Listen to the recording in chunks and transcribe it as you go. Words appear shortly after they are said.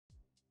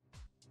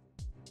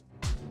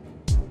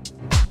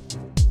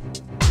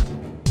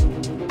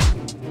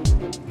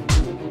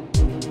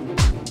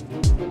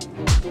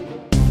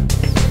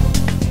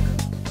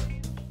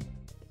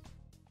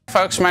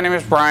Folks, my name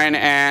is Brian,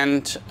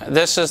 and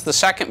this is the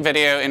second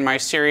video in my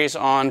series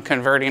on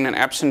converting an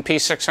Epson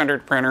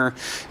P600 printer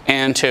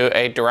into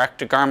a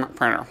direct-to-garment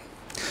printer.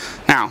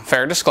 Now,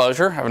 fair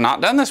disclosure, I've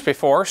not done this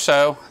before,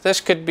 so this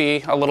could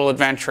be a little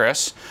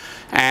adventurous,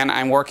 and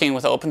I'm working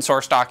with open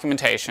source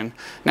documentation.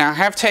 Now, I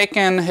have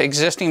taken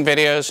existing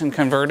videos and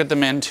converted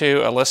them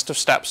into a list of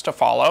steps to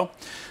follow.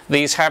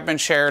 These have been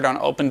shared on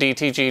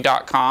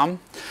OpenDTG.com.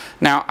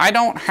 Now, I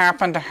don't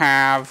happen to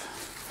have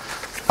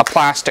a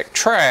plastic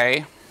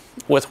tray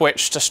with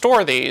which to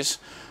store these,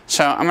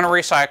 so I'm going to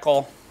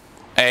recycle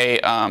a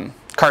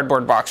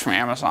cardboard box from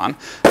Amazon.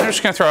 I'm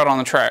just going to throw it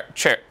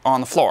on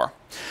the floor.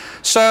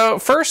 So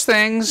first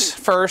things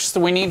first,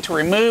 we need to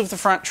remove the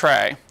front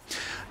tray.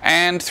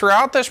 And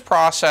throughout this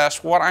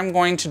process, what I'm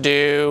going to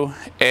do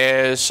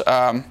is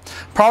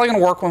probably going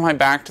to work with my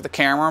back to the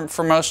camera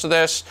for most of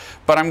this,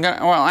 but I'm going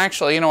to, well,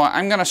 actually, you know what,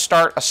 I'm going to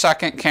start a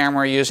second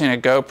camera using a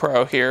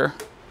GoPro here.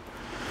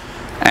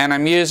 And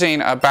I'm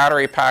using a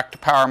battery pack to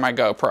power my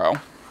GoPro.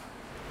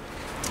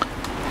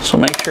 So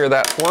make sure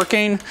that's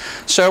working.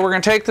 So we're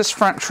going to take this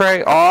front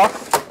tray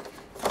off.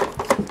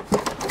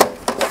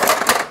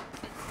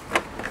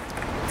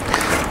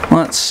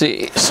 Let's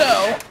see.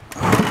 So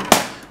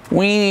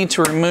we need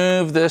to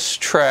remove this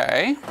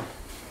tray,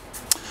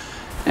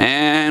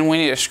 and we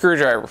need a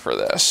screwdriver for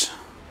this.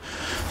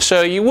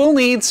 So you will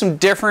need some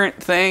different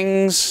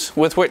things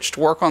with which to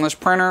work on this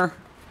printer.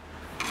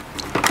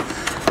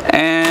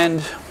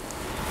 And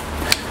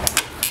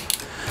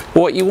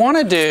what you want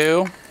to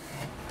do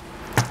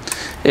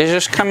is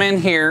just come in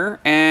here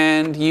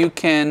and you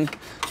can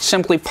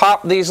simply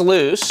pop these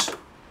loose,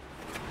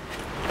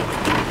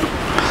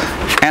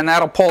 and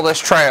that'll pull this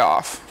tray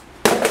off.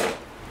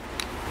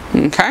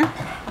 Okay?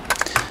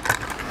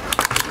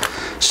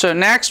 So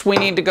next we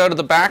need to go to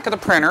the back of the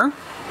printer.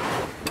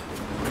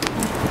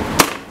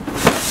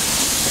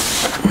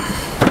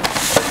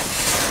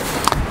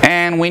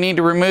 And we need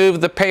to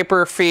remove the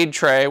paper feed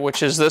tray,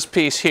 which is this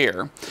piece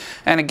here.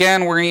 And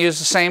again, we're going to use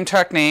the same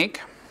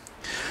technique.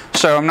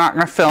 So I'm not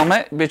going to film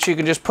it, but you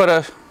can just put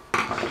a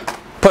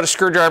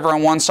screwdriver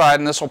on one side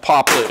and this will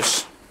pop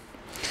loose.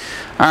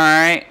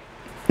 Alright,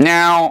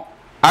 now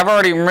I've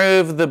already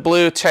removed the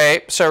blue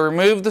tape, so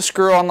remove the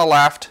screw on the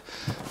left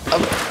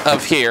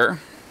of here.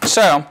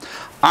 So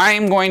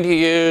I'm going to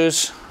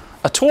use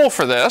a tool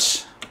for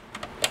this,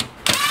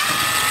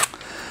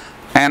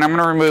 and I'm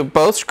going to remove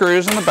both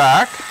screws in the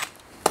back.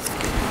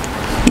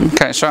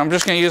 Okay, so I'm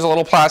just going to use a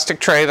little plastic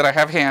tray that I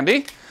have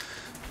handy.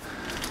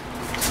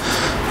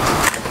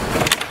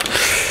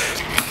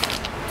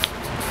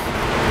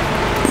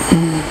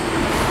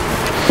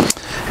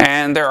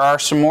 And there are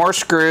some more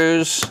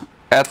screws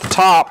at the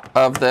top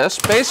of this.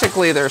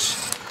 Basically, there's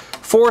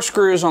 4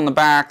 screws on the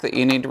back that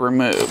you need to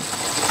remove.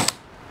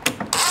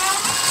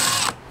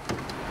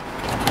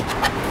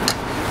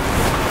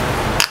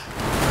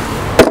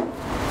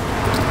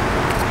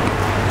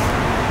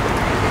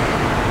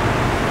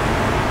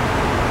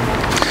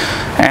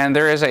 And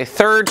there is a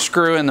 3rd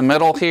screw in the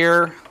middle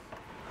here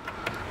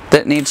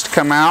that needs to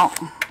come out.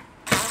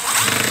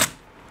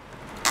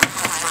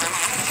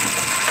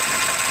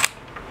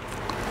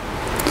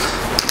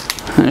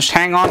 And just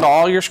hang on to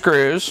all your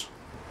screws.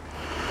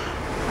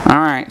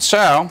 Alright,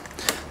 so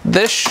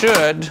this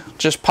should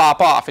just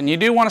pop off. And you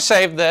do want to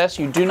save this.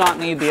 You do not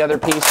need the other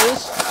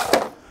pieces.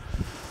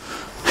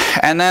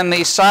 And then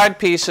these side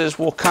pieces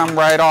will come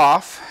right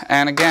off.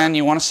 And again,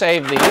 you want to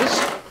save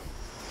these.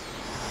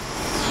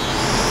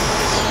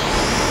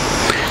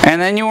 And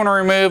then you want to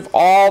remove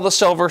all the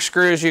silver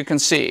screws you can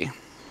see.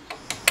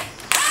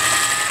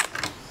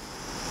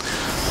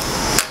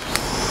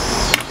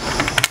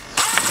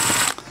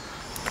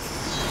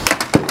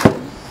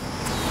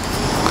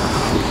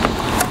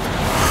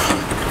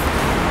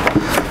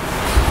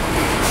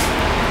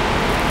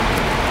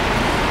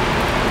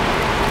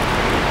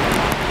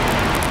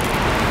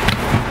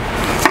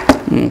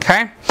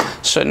 Okay,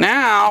 so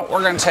now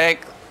we're going to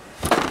take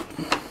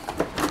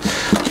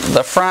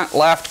the front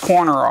left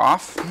corner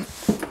off,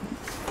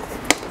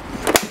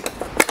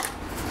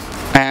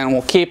 and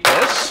we'll keep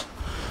this.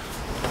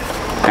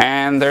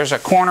 And there's a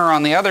corner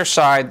on the other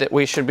side that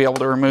we should be able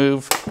to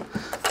remove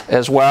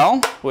as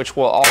well, which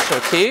we'll also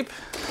keep.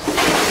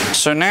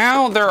 So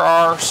now there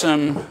are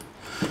some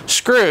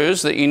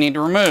screws that you need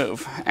to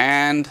remove,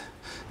 and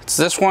it's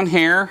this one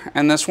here,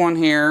 and this one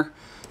here,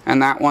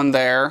 and that one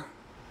there.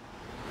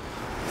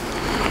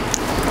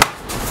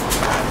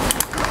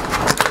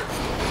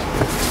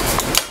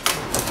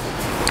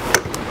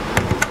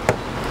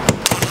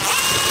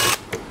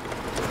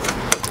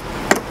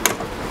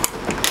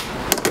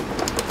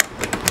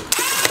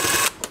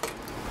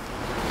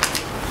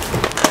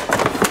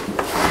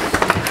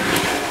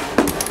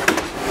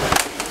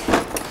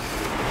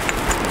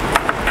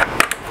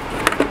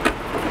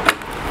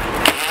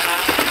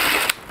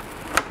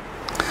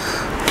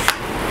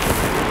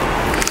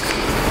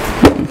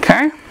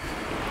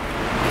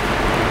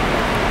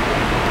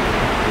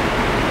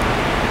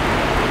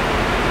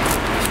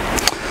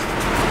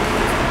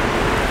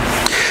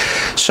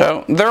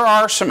 So there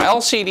are some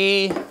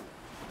LCD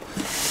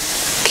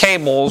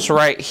cables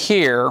right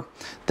here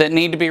that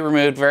need to be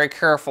removed very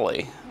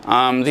carefully.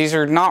 These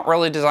are not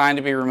really designed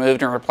to be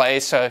removed and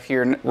replaced, so if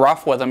you're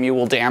rough with them, you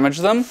will damage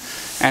them,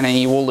 and then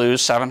you will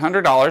lose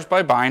 $700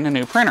 by buying a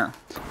new printer.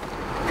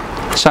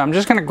 So I'm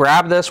just going to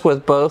grab this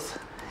with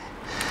both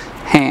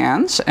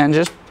hands and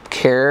just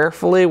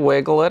carefully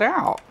wiggle it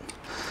out.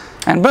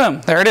 And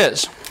boom, there it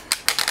is.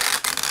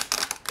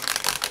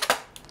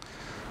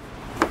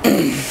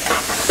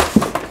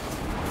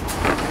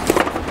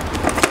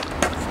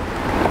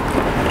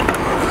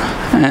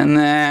 And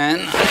then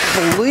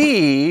I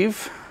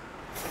believe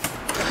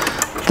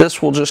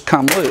this will just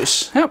come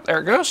loose. Yep, there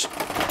it goes.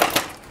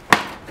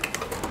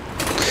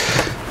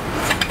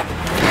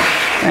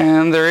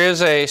 And there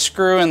is a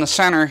screw in the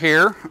center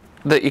here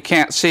that you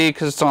can't see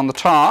because it's on the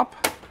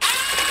top.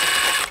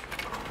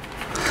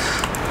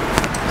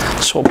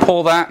 So we'll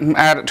pull that and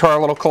add it to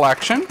our little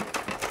collection.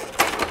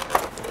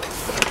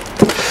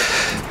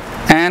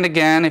 And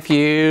again,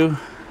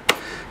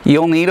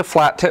 you'll need a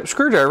flat tip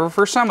screwdriver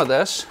for some of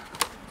this.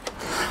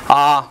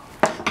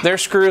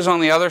 There's screws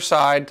on the other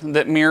side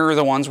that mirror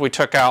the ones we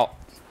took out.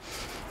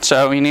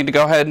 So you need to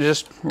go ahead and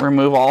just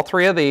remove all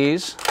three of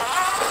these.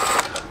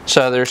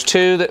 So there's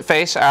two that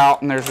face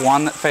out and there's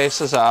one that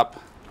faces up.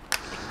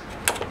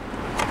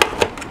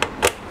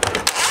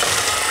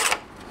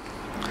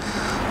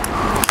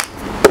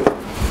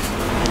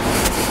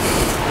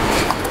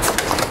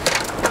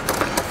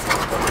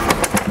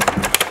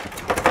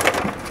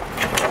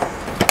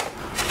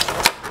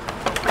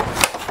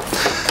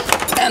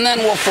 And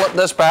then we'll flip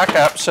this back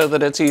up so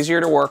that it's easier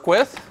to work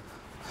with.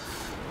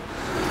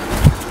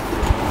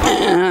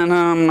 And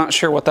I'm not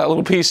sure what that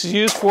little piece is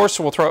used for,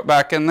 so we'll throw it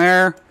back in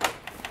there.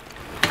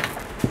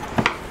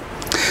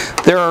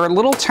 There are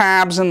little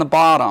tabs in the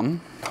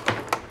bottom.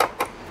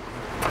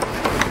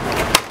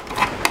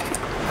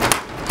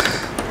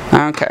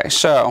 Okay,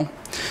 so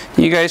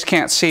you guys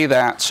can't see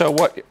that. So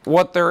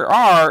what there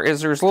are is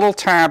there's little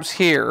tabs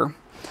here.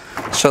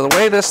 So the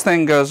way this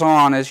thing goes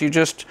on is you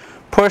just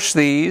push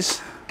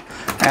these,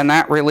 and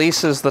that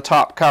releases the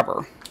top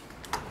cover.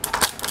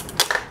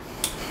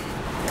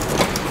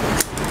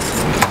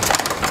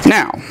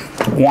 Now,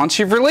 once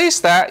you've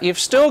released that, you've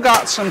still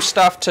got some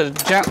stuff to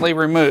gently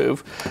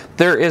remove.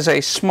 There is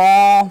a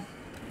small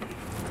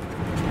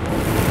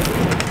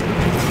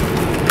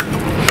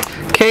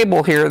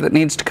cable here that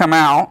needs to come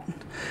out,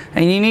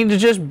 and you need to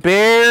just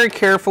very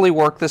carefully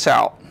work this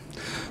out.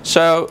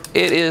 So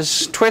it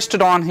is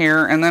twisted on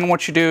here, and then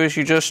what you do is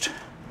you just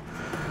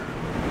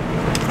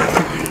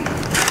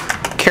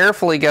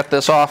carefully get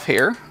this off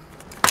here.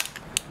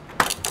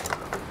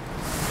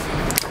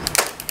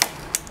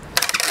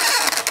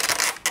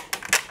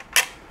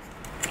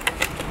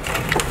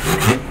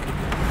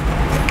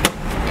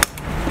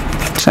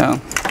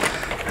 So,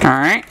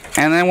 alright,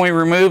 and then we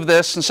remove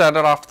this and set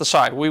it off to the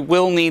side. We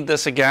will need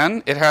this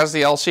again. It has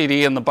the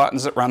LCD and the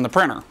buttons that run the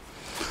printer.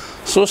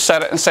 So we'll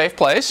set it in a safe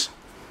place.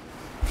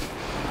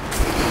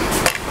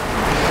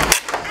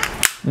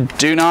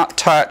 Do not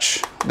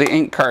touch the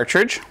ink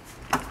cartridge.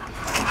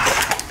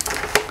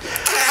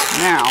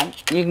 Now,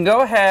 you can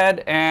go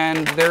ahead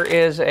and there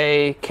is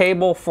a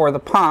cable for the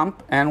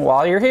pump, and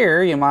while you're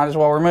here, you might as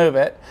well remove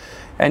it.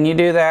 And you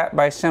do that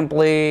by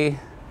simply,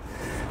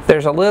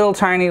 there's a little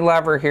tiny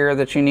lever here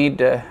that you need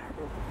to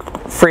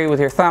free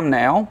with your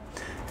thumbnail,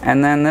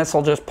 and then this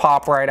will just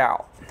pop right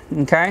out.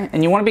 Okay?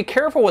 And you want to be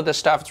careful with this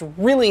stuff. It's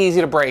really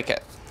easy to break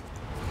it.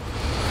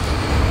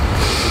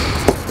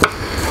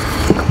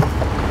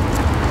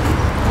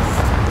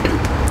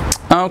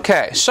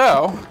 Okay,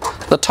 so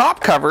the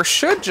top cover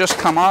should just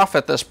come off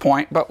at this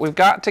point, but we've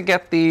got to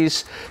get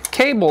these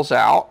cables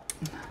out,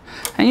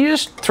 and you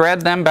just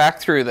thread them back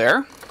through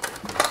there.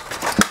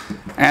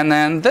 And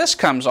then this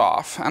comes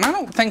off, and I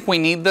don't think we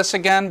need this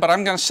again, but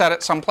I'm going to set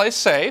it someplace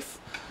safe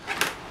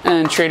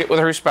and treat it with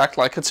respect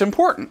like it's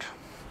important.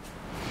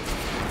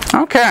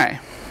 Okay,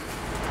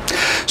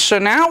 so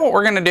now what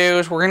we're going to do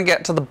is we're going to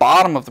get to the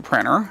bottom of the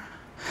printer,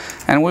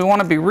 and we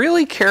want to be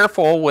really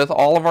careful with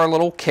all of our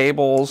little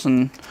cables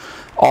and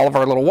all of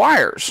our little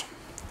wires.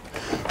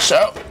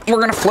 So we're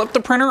going to flip the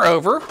printer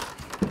over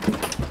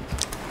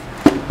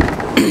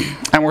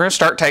and we're going to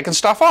start taking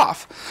stuff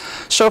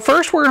off. So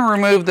first we're going to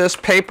remove this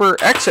paper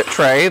exit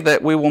tray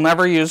that we will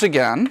never use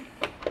again,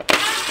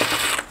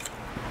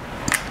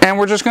 and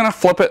we're just going to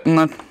flip it in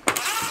the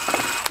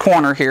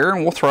corner here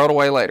and we'll throw it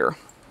away later.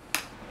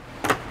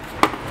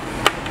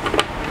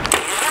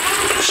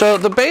 So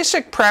the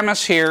basic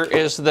premise here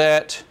is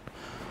that,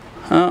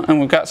 and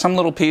we've got some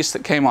little piece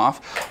that came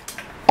off,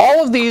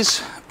 all of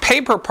these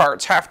paper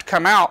parts have to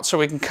come out so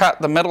we can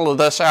cut the middle of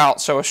this out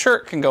so a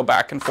shirt can go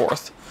back and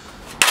forth.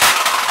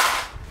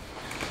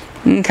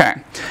 Okay,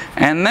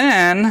 and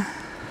then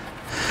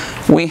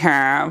we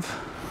have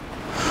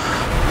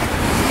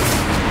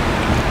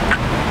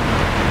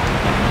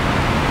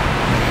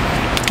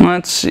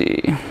let's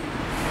see.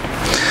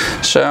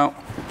 So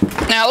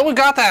now that we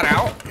got that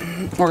out,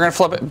 we're going to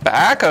flip it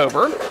back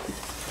over,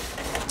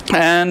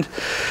 and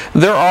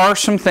there are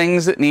some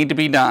things that need to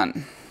be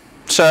done.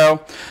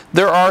 So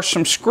there are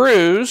some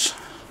screws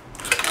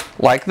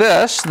like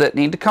this that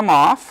need to come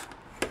off.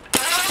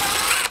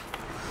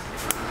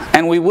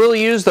 And we will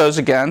use those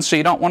again, so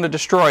you don't want to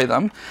destroy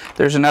them.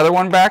 There's another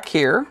one back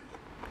here.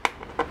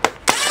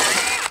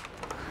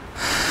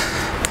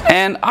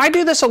 And I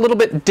do this a little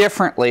bit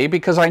differently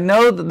because I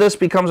know that this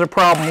becomes a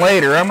problem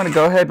later. I'm going to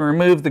go ahead and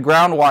remove the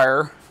ground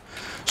wire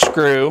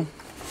screw.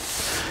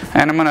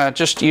 And I'm going to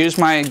just use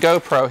my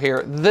GoPro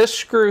here. This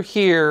screw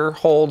here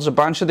holds a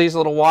bunch of these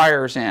little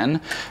wires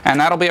in, and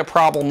that'll be a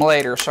problem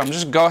later. So I'm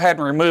just go ahead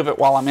and remove it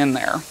while I'm in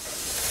there.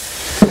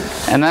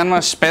 And then I'm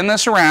going to spin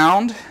this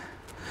around.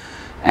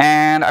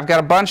 And I've got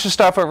a bunch of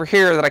stuff over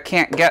here that I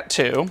can't get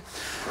to.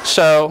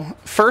 So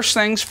first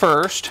things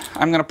first,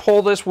 I'm going to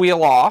pull this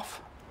wheel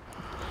off.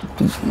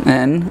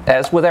 And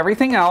as with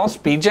everything else,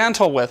 be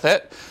gentle with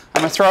it.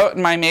 I'm going to throw it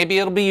in my maybe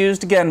it'll be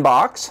used again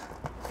box.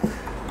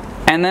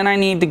 And then I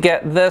need to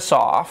get this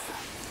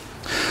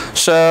off.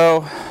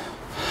 So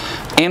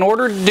in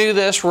order to do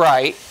this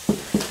right,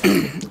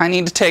 I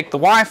need to take the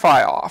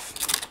Wi-Fi off.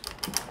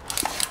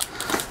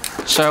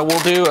 So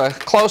we'll do a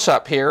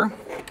close-up here.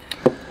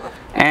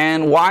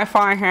 And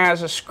Wi-Fi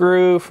has a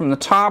screw from the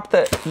top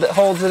that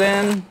holds it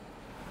in.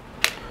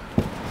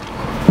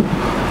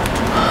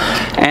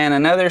 And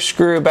another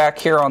screw back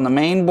here on the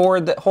main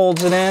board that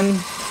holds it in.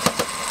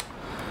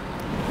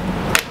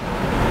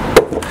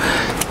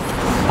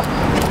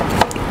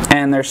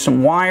 And there's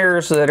some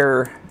wires that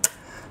are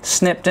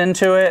snipped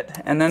into it.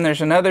 And then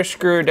there's another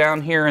screw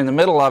down here in the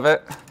middle of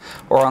it,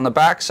 or on the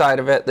back side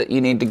of it, that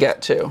you need to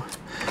get to.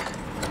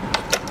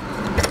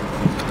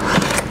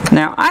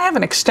 Now, I have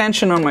an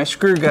extension on my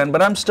screw gun,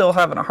 but I'm still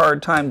having a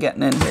hard time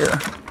getting in here.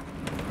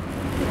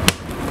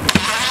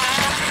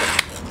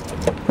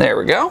 There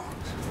we go.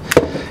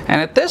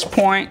 And at this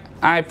point,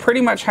 I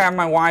pretty much have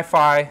my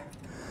Wi-Fi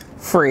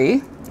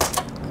free.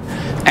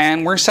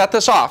 And we're going to set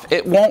this off.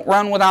 It won't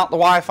run without the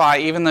Wi-Fi,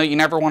 even though you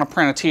never want to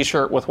print a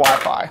t-shirt with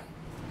Wi-Fi.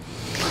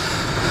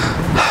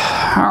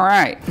 All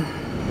right.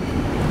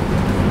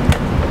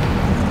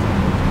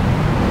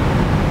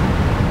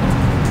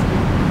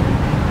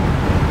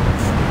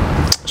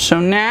 So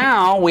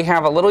now we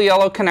have a little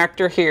yellow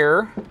connector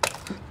here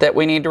that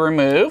we need to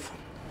remove.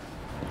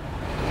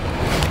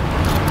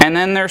 And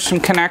then there's some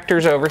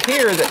connectors over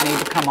here that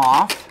need to come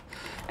off.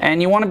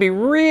 And you want to be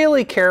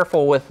really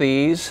careful with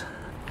these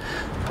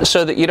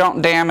so that you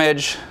don't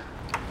damage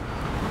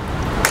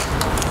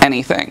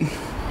anything.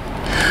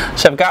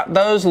 So I've got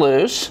those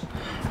loose.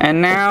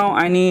 And now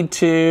I need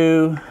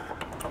to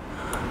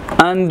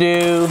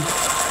undo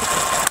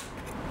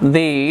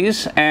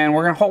these. And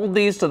we're going to hold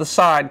these to the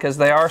side because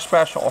they are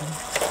special.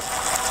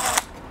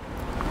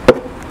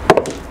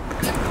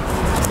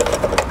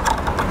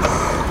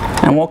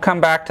 And we'll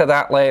come back to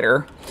that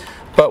later.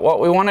 But what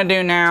we want to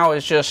do now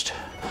is just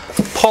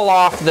pull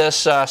off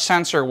this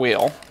sensor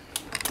wheel.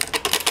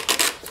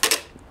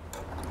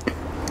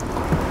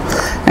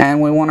 And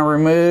we want to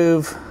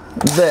remove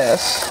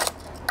this.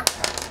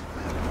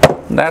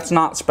 That's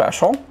not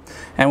special.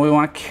 And we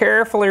want to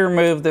carefully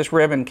remove this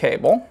ribbon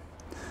cable.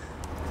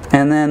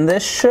 And then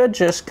this should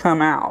just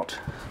come out.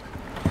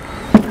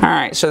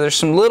 Alright, so there's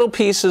some little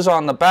pieces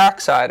on the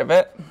back side of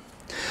it.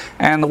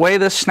 And the way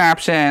this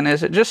snaps in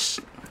is it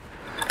just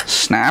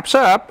snaps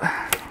up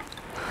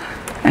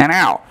and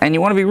out. And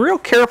you want to be real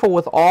careful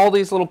with all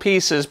these little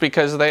pieces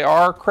because they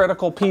are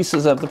critical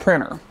pieces of the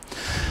printer.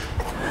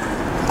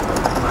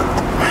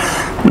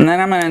 And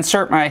then I'm going to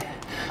insert my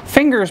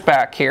fingers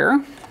back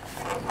here.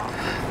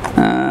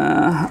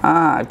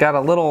 I've got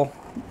a little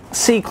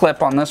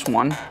C-clip on this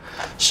one.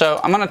 So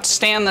I'm going to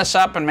stand this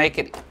up and make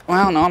it,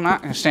 well, no, I'm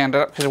not going to stand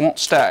it up because it won't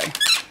stay.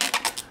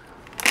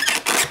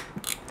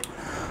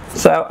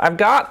 So I've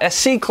got a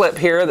C-clip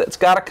here that's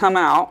got to come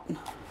out.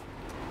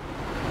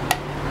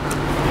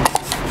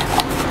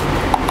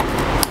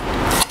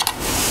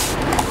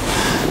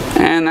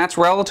 And that's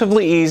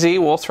relatively easy.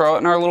 We'll throw it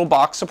in our little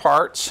box of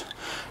parts.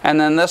 And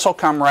then this will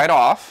come right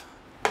off.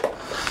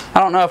 I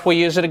don't know if we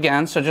use it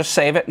again, so just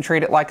save it and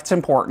treat it like it's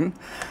important.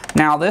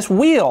 Now this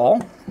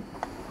wheel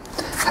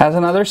has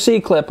another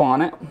C-clip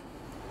on it.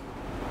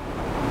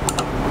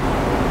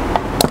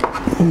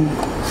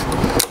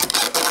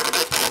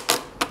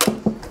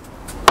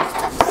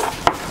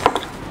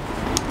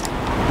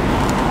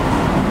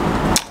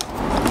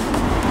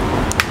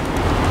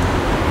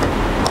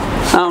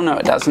 Oh no,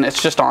 it doesn't.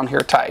 It's just on here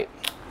tight.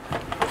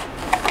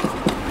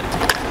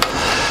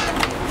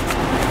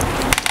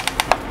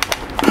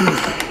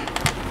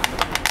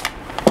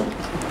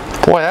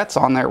 Boy, that's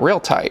on there real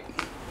tight.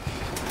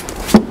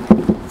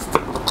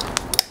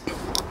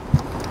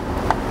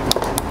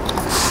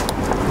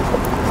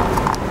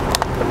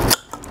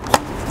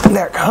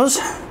 There it goes.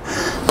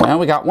 Well,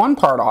 we got one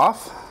part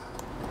off.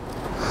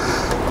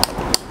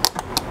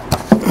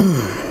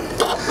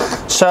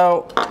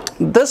 So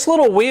this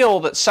little wheel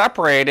that's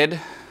separated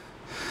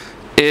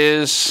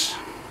is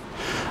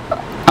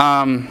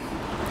an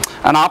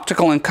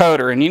optical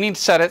encoder, and you need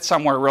to set it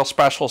somewhere real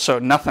special so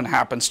nothing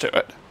happens to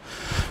it.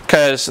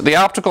 Because the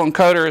optical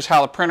encoder is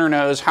how the printer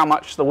knows how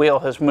much the wheel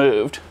has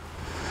moved.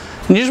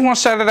 You just want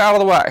to set it out of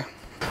the way.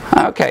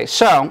 Okay,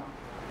 so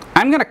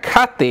I'm going to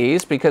cut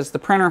these because the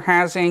printer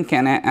has ink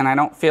in it and I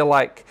don't feel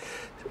like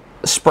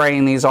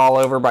spraying these all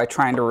over by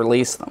trying to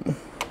release them.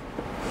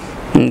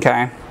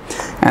 Okay,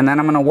 and then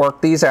I'm going to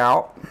work these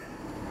out.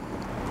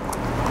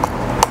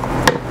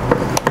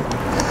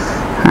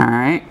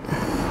 Alright,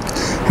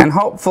 and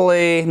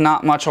hopefully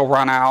not much will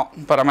run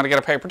out, but I'm going to get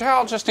a paper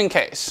towel just in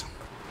case.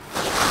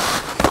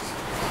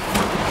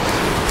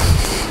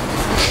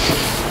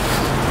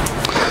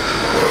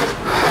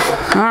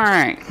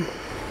 Alright.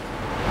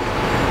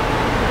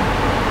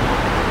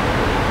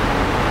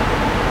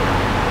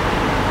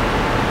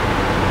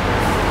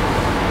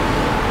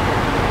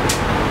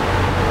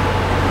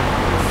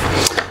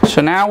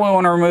 So now we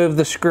want to remove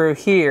the screw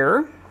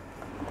here,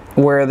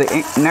 where the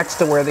next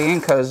to where the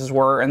ink hoses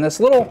were, and this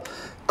little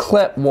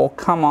clip will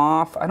come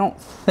off. I don't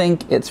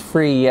think it's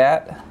free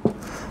yet.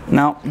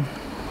 Nope.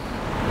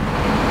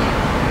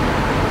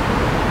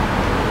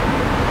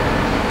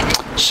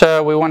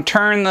 So we want to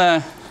turn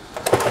the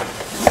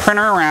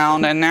printer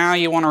around, and now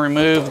you want to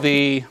remove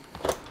the,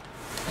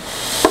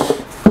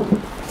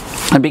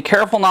 and be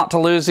careful not to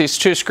lose these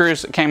two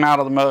screws that came out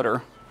of the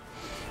motor.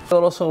 A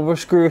little silver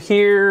screw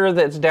here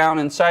that's down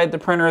inside the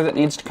printer that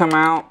needs to come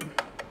out,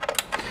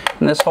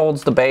 and this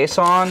holds the base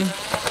on.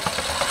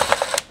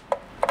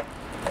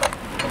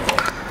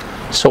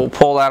 So we'll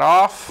pull that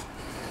off.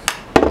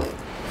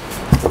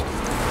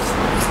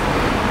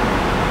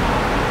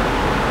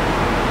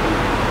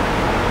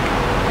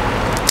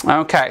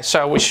 Okay,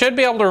 so we should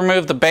be able to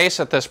remove the base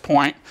at this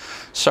point.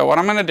 So what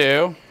I'm going to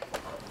do,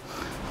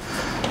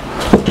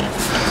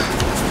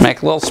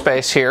 make a little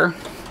space here,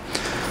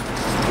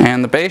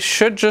 and the base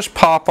should just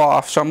pop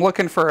off. So I'm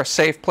looking for a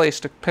safe place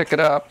to pick it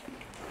up.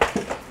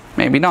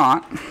 Maybe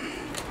not.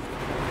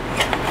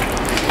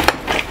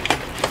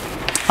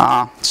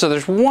 So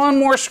there's one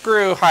more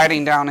screw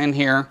hiding down in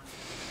here,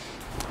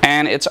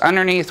 and it's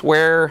underneath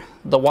where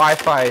the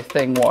Wi-Fi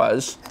thing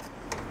was,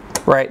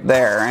 right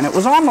there. And it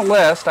was on the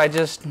list, I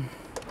just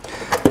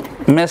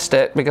missed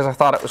it because I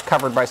thought it was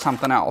covered by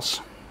something else.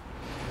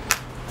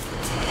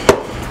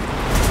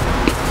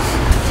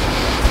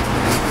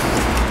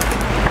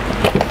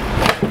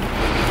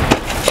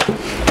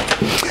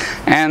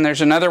 And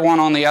there's another one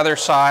on the other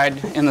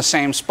side in the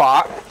same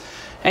spot.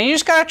 And you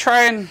just gotta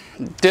try and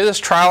do this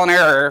trial and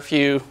error. If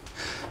you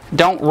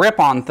don't rip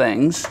on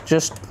things,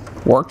 just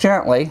work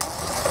gently.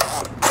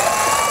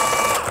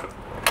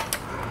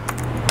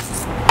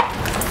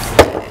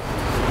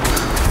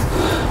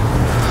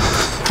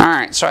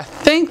 Alright, so I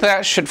think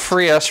that should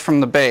free us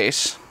from the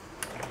base.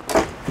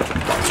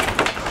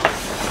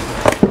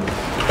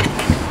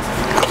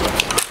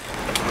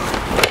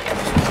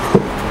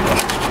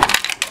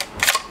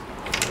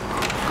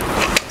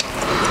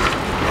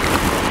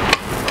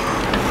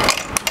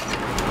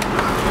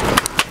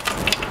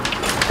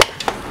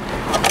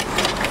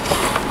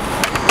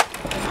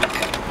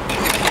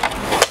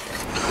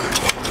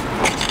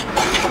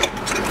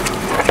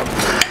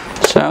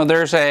 So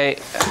there's a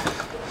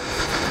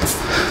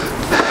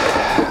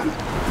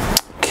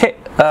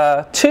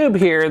tube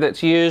here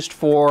that's used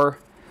for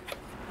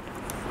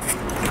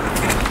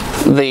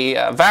the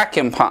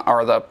vacuum pump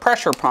or the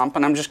pressure pump,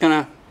 and I'm just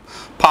going to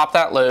pop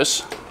that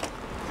loose.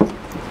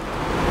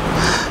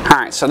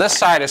 Alright, so this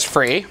side is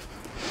free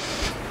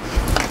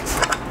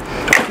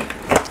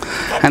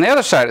and the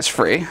other side is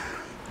free.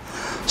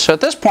 So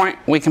at this point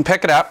we can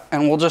pick it up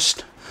and we'll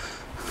just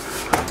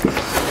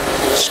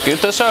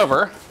scoot this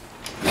over.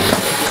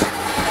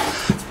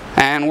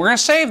 And we're going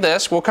to save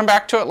this. We'll come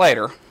back to it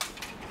later.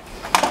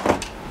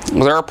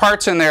 There are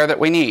parts in there that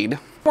we need.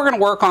 We're going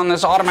to work on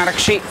this automatic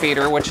sheet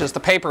feeder, which is the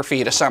paper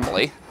feed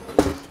assembly.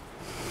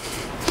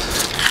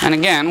 And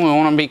again, we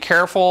want to be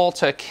careful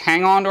to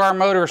hang on to our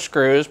motor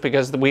screws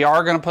because we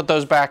are going to put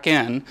those back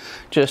in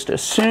just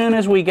as soon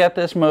as we get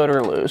this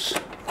motor loose,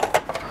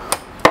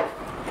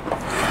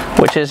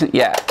 which isn't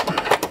yet.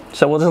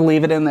 So we'll just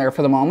leave it in there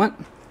for the moment.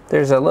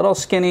 There's a little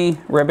skinny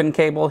ribbon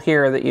cable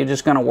here that you're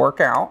just going to work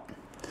out.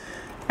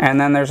 And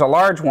then there's a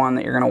large one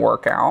that you're going to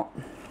work out.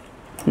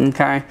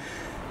 Okay.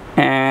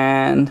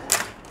 And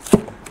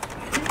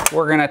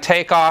we're going to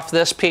take off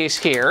this piece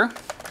here.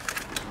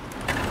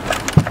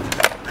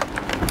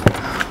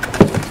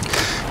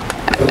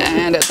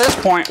 And at this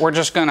point, we're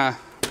just going to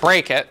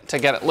break it to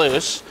get it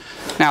loose.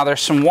 Now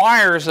there's some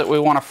wires that we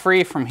want to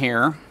free from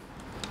here.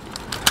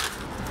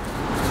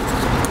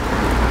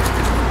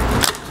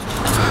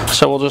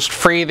 So we'll just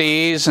free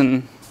these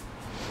and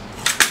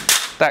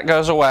that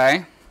goes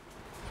away.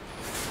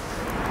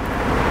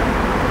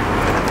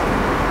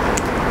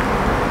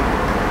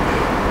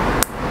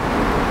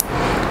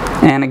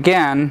 And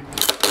again,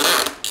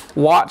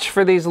 watch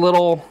for these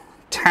little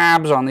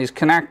tabs on these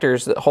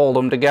connectors that hold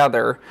them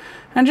together,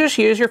 and just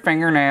use your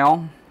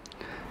fingernail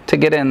to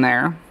get in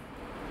there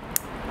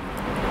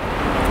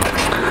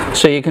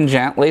so you can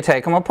gently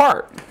take them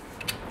apart.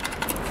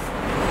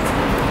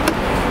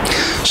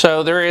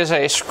 So there is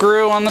a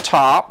screw on the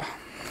top.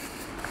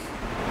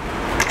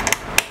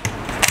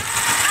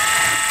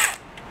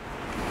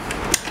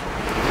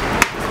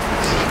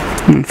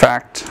 In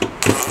fact,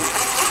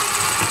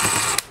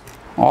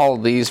 all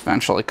of these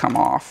eventually come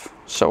off,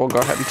 so we'll go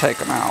ahead and take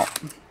them out.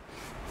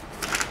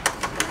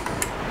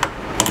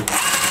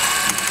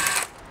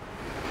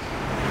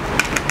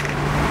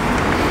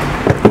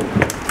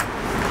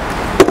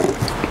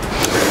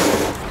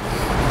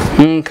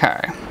 Okay.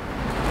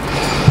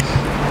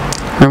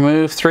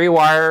 Remove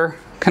 3-wire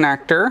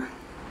connector.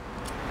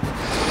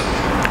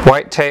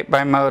 White tape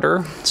by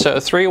motor. So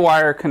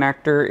 3-wire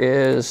connector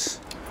is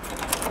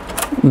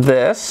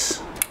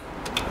this.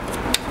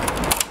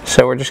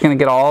 So we're just going to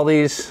get all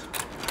these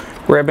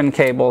ribbon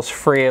cables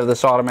free of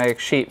this automatic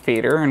sheet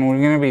feeder, and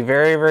we're going to be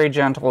very, very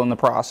gentle in the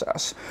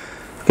process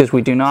because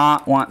we do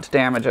not want to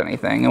damage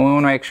anything, and we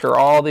want to make sure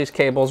all these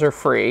cables are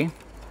free.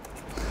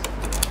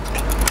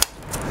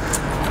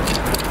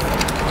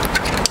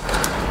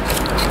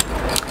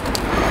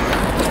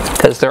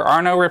 Because there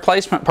are no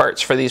replacement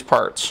parts for these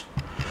parts.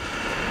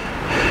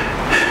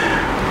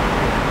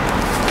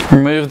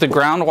 Remove the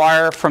ground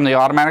wire from the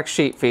automatic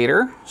sheet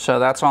feeder, so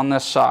that's on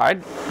this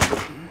side.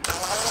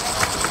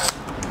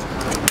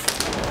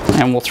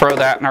 And we'll throw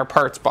that in our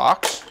parts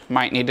box.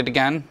 Might need it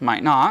again,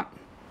 might not.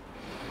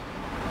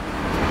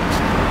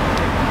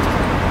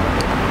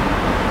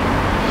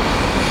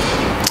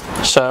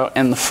 So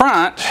in the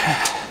front,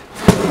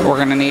 we're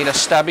going to need a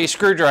stubby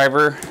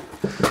screwdriver.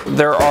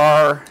 There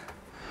are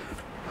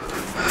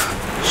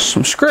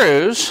some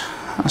screws,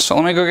 so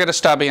let me go get a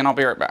stubby and I'll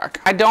be right back.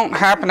 I don't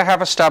happen to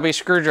have a stubby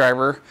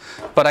screwdriver,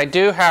 but I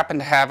do happen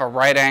to have a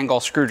right angle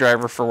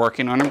screwdriver for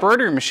working on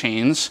embroidery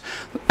machines,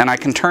 and I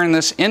can turn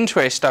this into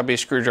a stubby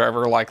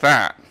screwdriver like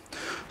that.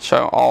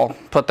 So I'll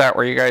put that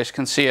where you guys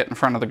can see it in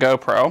front of the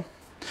GoPro.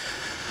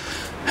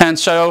 And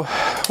so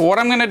what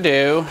I'm going to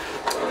do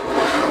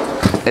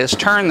is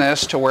turn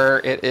this to where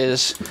it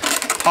is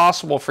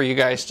possible for you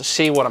guys to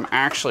see what I'm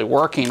actually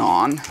working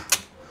on.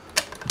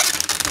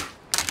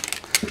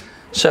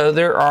 So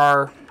there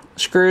are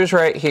screws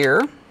right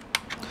here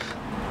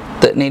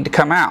that need to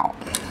come out.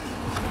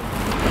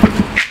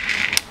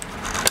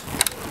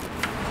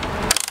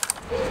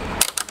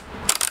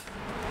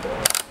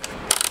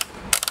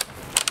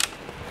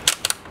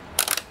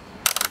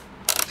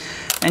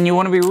 And you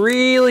want to be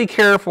really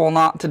careful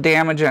not to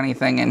damage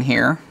anything in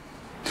here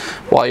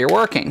while you're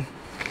working,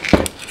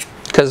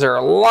 because there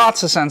are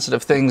lots of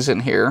sensitive things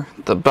in here.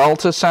 The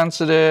belt is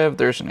sensitive,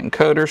 there's an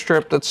encoder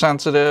strip that's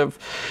sensitive.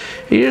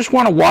 You just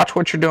want to watch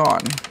what you're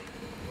doing.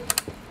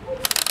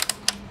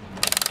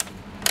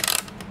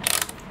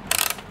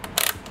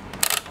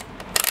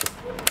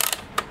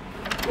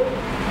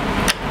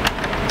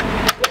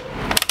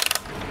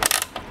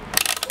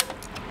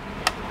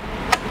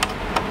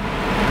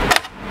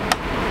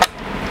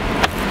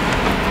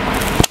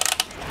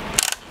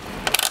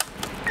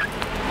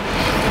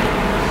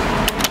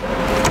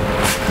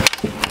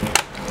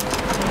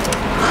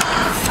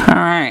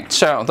 Alright,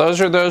 so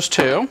those are those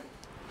two.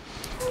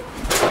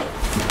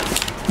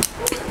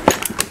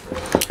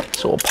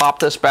 So we'll pop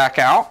this back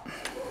out.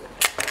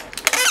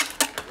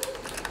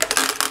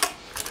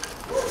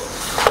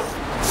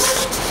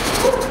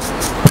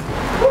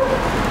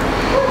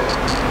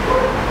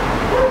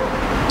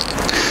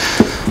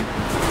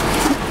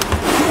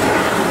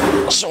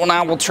 So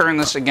now we'll turn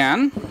this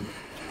again.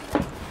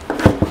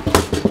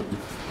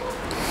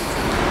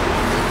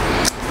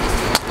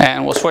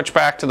 And we'll switch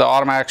back to the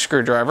automatic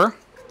screwdriver.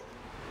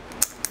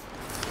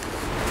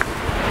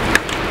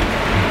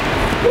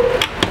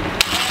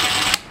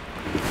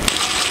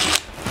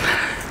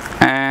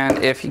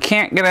 And if you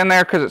can't get in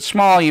there because it's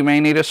small, you may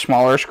need a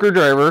smaller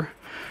screwdriver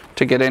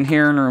to get in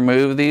here and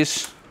remove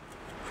these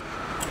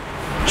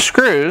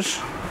screws.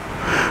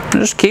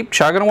 Just keep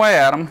chugging away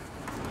at them.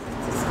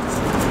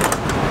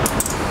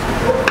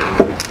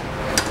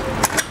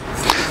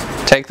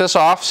 Take this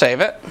off, save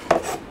it.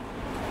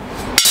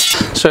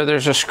 So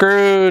there's a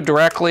screw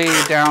directly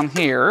down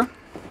here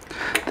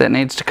that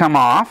needs to come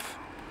off.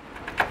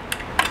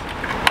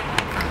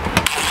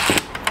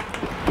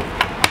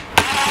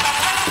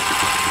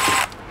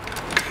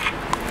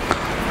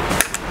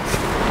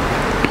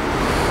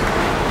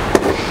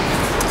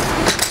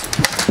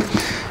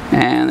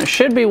 And there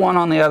should be one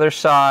on the other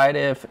side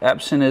if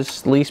Epson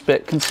is least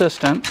bit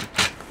consistent.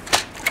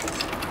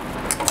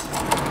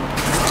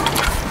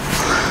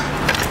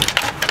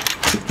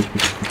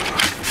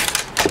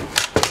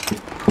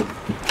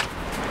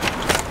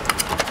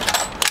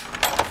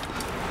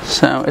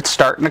 So it's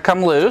starting to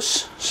come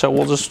loose, so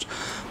we'll just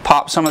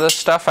pop some of this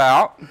stuff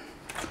out.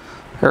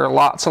 There are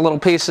lots of little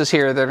pieces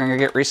here that are going to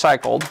get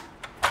recycled.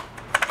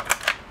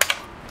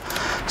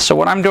 So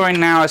what I'm doing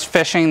now is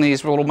fishing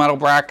these little metal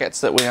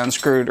brackets that we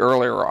unscrewed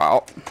earlier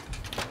out.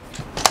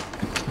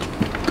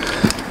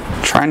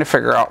 Trying to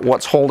figure out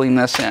what's holding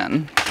this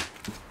in.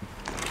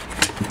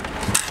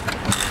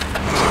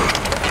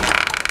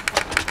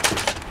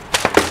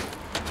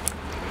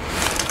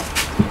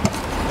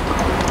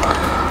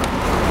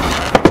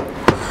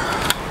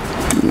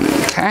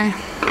 Okay.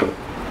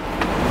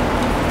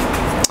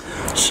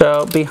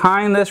 So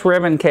behind this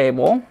ribbon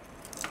cable,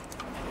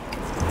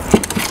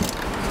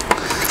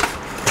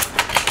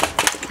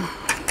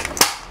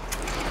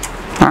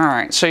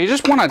 Alright, so you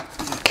just want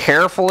to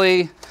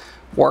carefully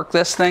work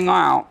this thing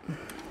out.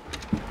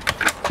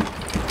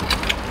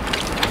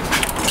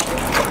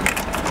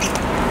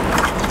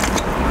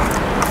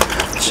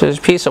 So there's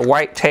a piece of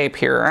white tape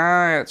here.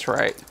 Ah, that's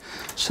right.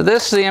 So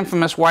this is the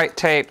infamous white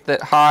tape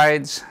that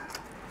hides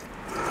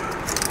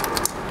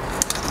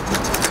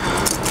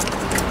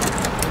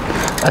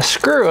a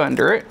screw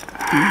under it.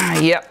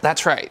 Yep,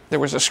 that's right. There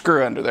was a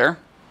screw under there.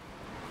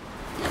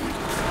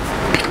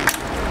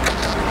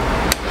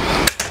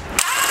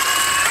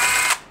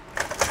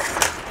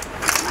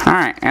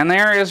 Alright, and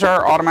there is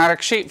our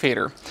automatic sheet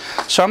feeder.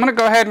 So I'm going to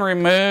go ahead and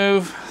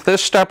remove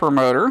this stepper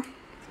motor.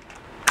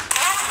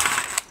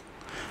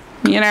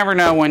 You never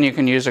know when you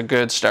can use a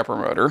good stepper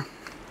motor.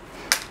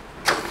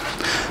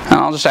 And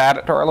I'll just add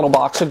it to our little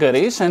box of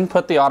goodies and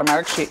put the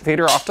automatic sheet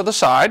feeder off to the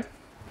side.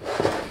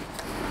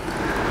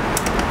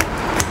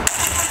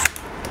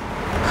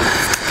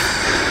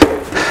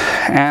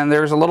 And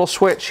there's a little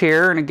switch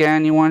here, and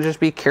again, you want to just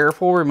be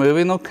careful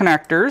removing the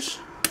connectors.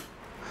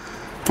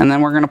 And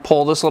then we're going to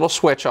pull this little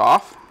switch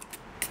off,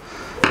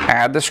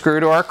 add the screw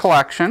to our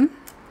collection.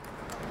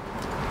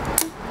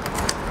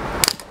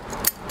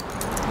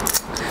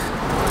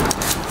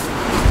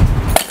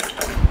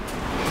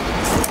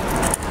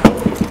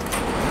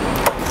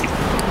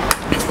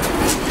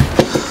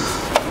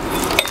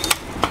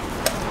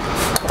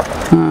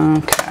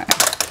 Okay,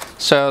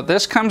 so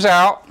this comes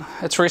out,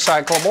 it's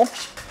recyclable.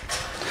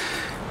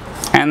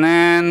 And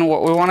then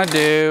what we want to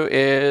do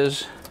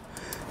is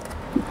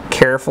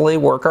carefully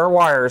work our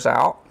wires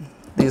out.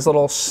 These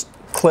little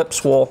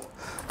clips will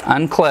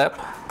unclip.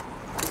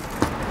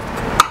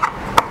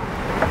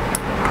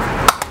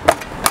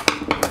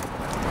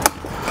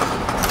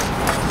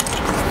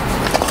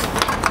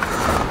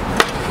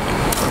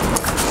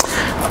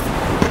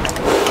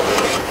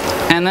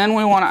 And then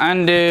we want to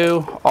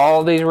undo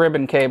all these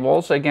ribbon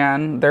cables.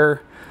 Again,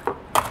 they're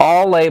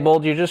all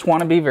labeled. You just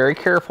want to be very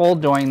careful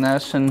doing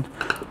this, and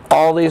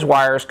all these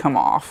wires come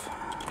off.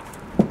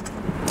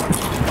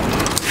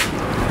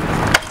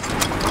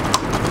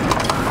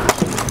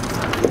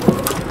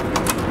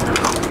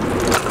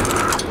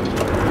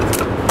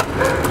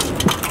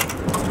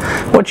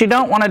 What you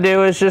don't want to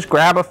do is just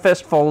grab a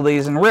fistful of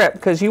these and rip,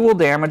 because you will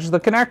damage the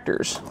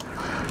connectors.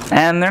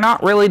 And they're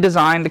not really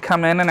designed to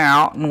come in and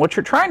out, and what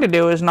you're trying to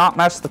do is not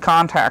mess the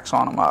contacts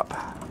on them up.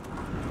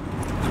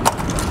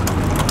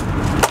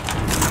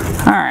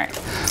 Alright,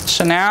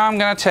 so now I'm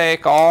going to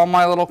take all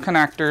my little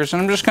connectors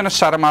and I'm just going to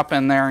set them up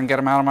in there and get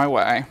them out of my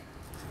way.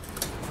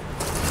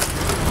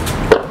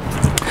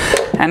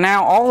 And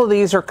now all of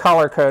these are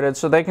color coded,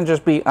 so they can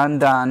just be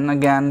undone.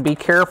 Again, be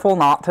careful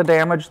not to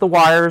damage the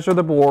wires or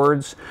the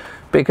boards,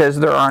 because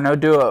there are no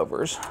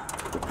do-overs.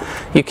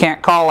 You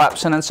can't call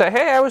Epson and say,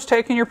 hey, I was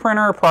taking your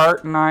printer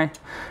apart and I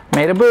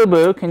made a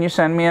boo-boo, can you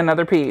send me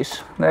another piece?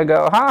 They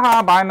go,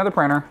 ha-ha, buy another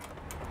printer.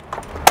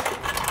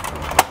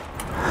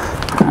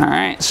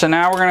 Alright, so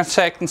now we're going to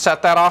take and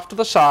set that off to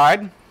the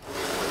side.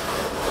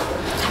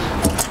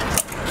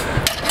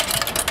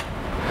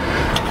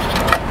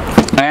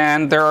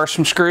 And there are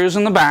some screws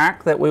in the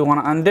back that we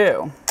want to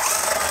undo.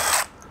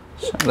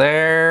 So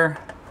there,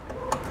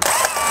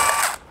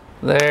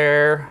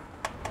 there.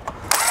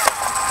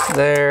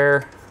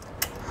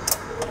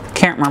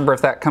 Can't remember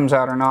if that comes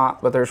out or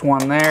not, but there's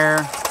one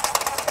there.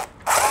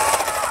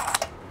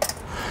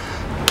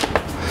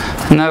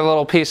 Another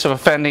little piece of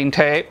offending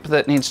tape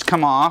that needs to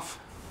come off.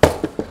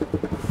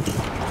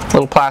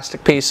 Little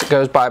plastic piece that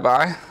goes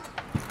bye-bye.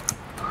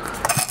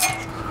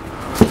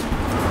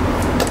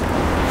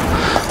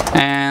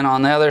 And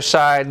on the other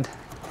side,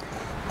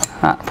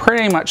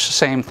 pretty much the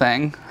same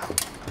thing.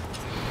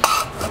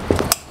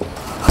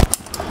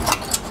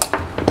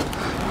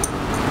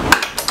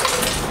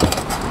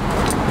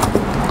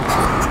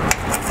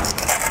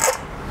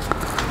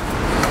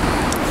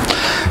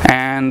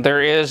 And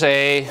there is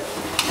a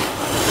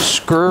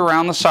screw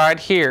around the side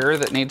here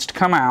that needs to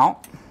come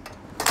out.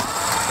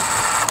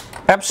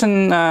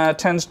 Epson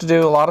tends to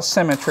do a lot of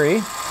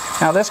symmetry.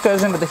 Now this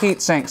goes into the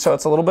heat sink, so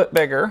it's a little bit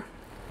bigger.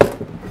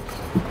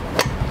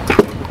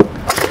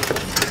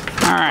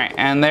 Alright,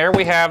 and there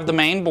we have the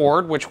main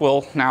board, which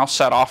we'll now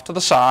set off to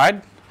the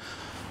side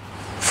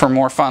for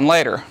more fun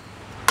later.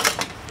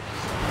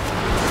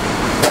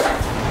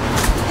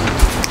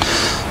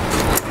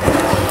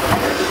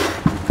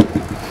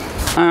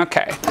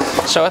 Okay,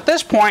 so at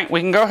this point we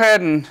can go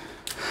ahead and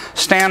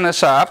stand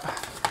this up,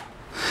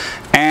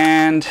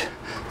 and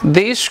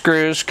these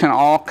screws can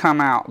all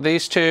come out.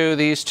 These two,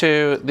 these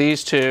two,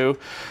 these two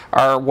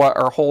are what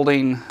are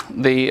holding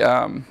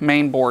the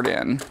main board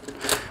in.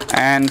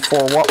 And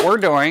for what we're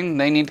doing,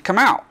 they need to come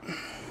out.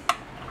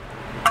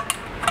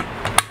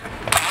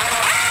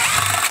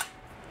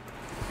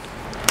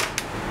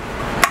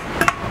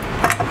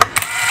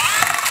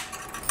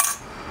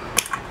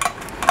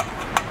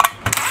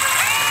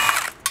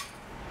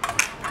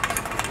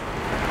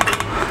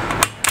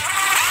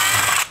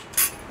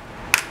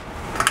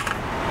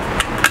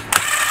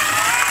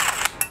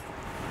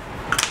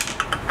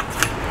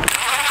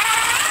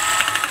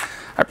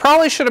 I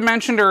probably should have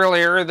mentioned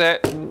earlier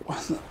that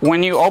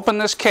when you open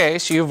this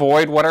case, you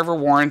void whatever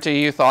warranty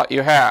you thought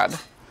you had.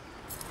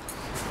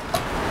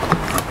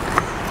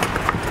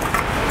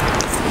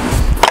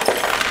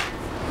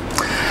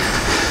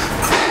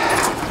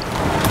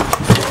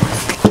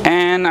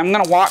 And I'm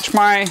going to watch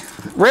my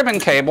ribbon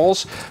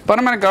cables, but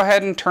I'm going to go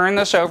ahead and turn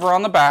this over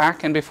on the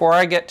back, and before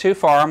I get too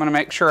far, I'm going to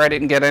make sure I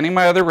didn't get any of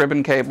my other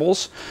ribbon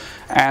cables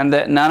and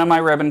that none of my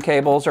ribbon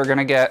cables are going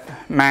to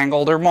get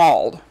mangled or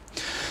mauled.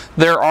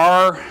 There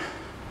are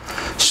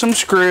some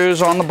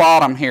screws on the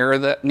bottom here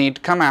that need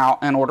to come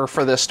out in order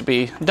for this to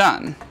be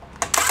done.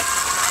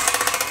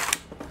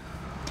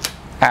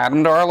 Add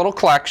them to our little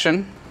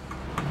collection.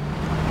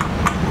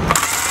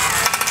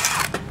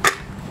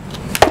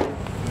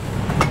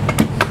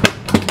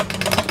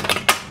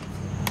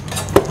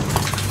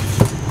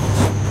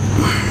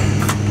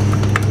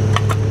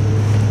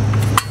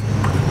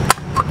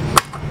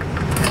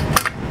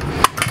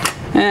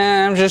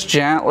 And I'm just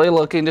gently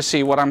looking to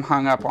see what I'm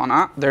hung up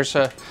on. There's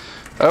a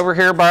over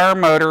here by our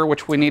motor,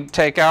 which we need to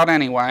take out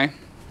anyway.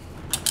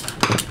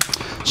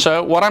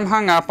 So what I'm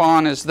hung up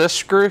on is this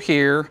screw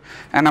here,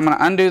 and I'm going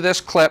to undo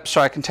this clip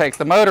so I can take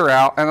the motor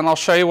out, and then I'll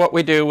show you what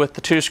we do with the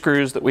 2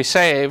 screws that we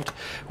saved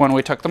when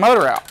we took the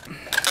motor out.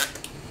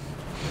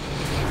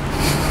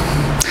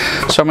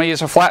 So I'm going to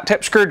use a flat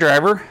tip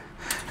screwdriver.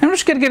 I'm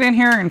just going to get in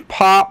here and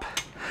pop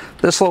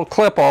this little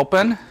clip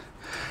open,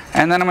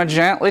 and then I'm going to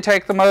gently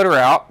take the motor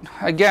out.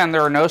 Again,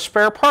 there are no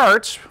spare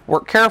parts,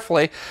 work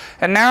carefully.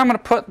 And now I'm going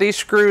to put these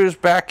screws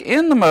back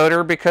in the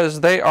motor because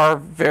they are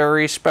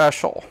very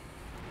special.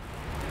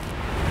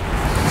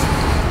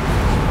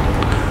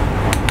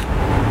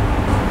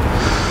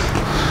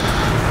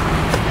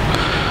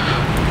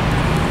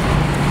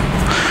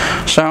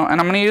 So, and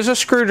I'm going to use a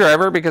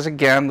screwdriver because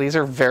again, these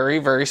are very,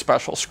 very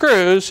special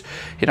screws.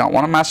 You don't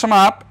want to mess them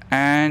up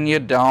and you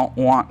don't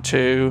want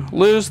to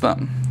lose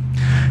them.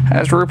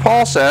 As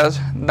RuPaul says,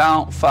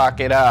 don't fuck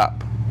it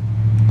up.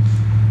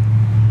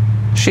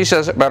 She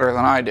says it better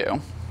than I do,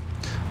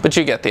 but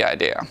you get the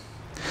idea.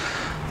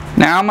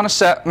 Now I'm going to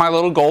set my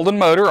little golden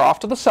motor off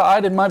to the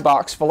side in my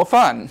box full of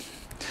fun.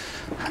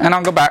 And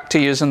I'll go back to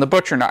using the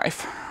butcher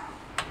knife.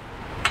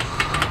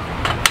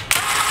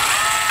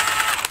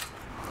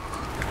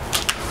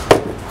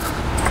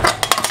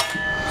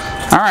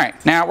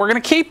 Alright, now we're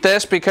going to keep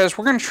this because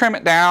we're going to trim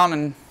it down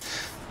and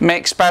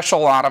make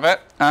special out of it.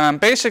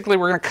 Basically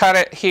we're going to cut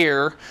it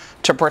here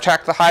to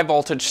protect the high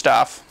voltage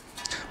stuff,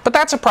 but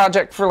that's a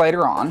project for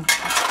later on.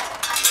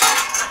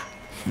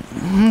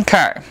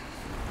 Okay,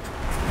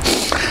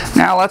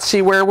 now let's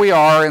see where we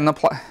are in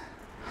the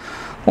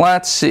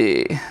let's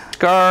see,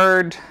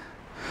 guard,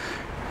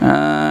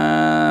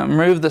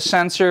 remove the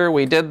sensor,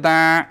 we did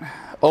that.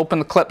 Open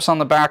the clips on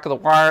the back of the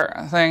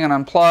wire thing and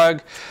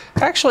unplug.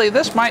 Actually,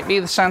 this might be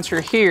the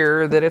sensor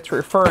here that it's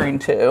referring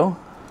to.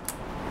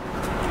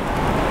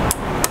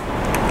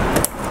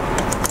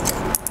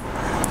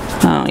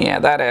 Oh yeah,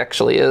 that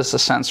actually is the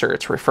sensor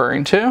it's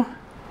referring to.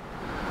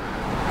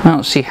 I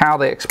don't see how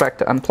they expect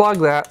to unplug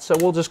that, so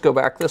we'll just go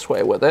back this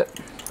way with it.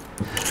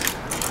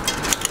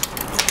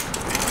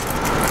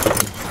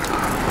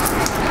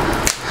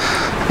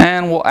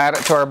 And we'll add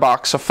it to our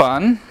box of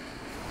fun.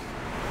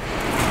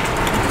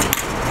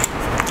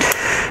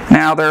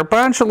 Now there are a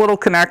bunch of little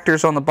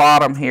connectors on the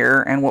bottom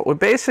here, and what we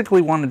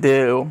basically want to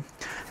do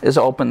is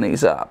open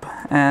these up.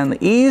 And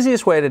the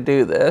easiest way to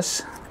do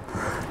this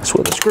is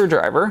with a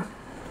screwdriver.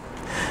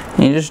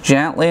 You just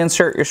gently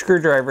insert your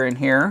screwdriver in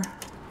here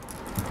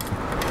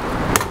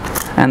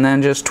and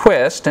then just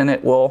twist and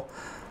it will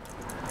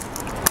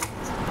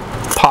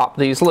pop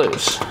these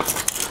loose.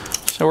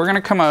 So we're going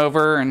to come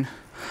over and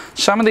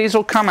some of these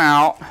will come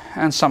out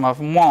and some of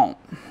them won't.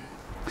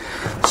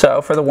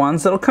 So for the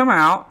ones that'll come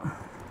out,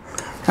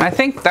 and I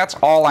think that's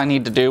all I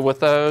need to do with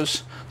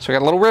those. So I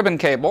got a little ribbon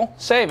cable,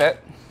 save it.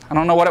 I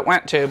don't know what it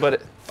went to,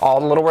 but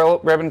all the little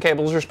ribbon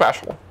cables are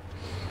special.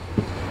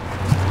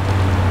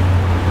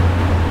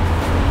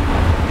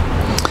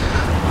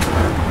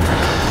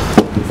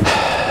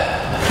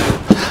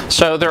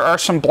 So there are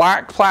some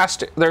black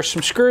plastic, there's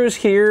some screws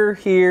here,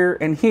 here,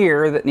 and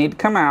here that need to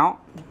come out.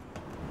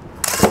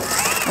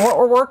 And what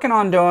we're working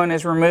on doing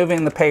is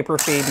removing the paper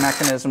feed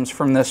mechanisms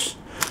from this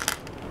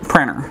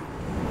printer.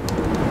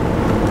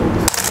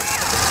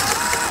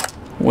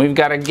 We've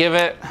got to give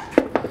it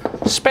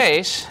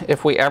space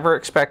if we ever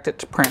expect it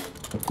to print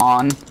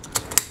on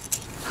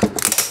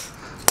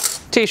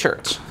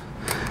t-shirts.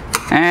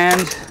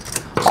 And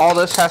all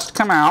this has to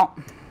come out.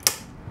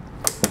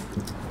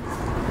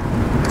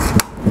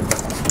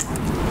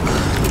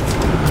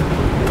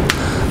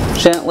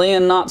 Gently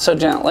and not so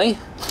gently.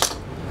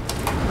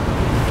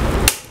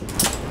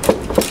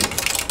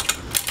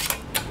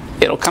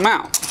 It'll come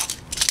out.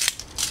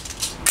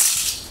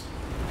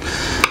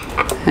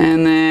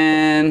 And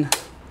then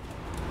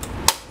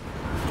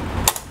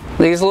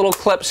these little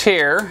clips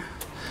here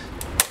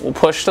will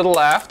push to the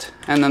left,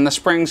 and then the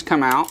springs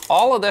come out.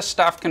 All of this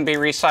stuff can be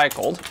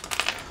recycled,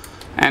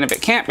 and if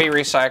it can't be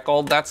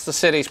recycled, that's the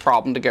city's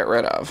problem to get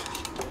rid of.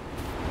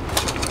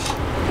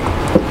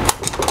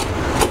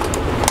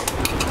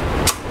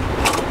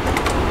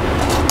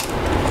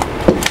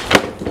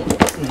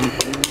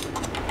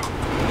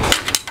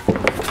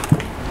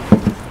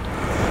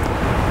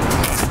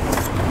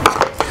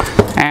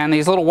 And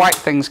these little white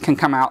things can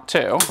come out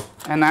too.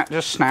 And that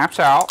just snaps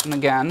out, and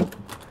again.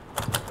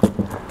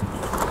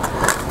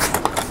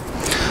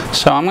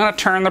 So I'm going to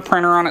turn the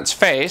printer on its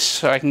face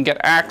so I can get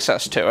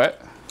access to it.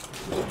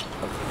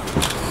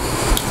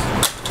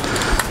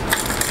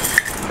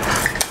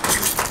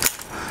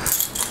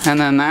 And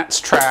then that's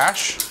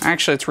trash.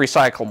 Actually, it's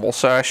recyclable,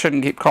 so I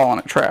shouldn't keep calling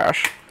it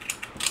trash.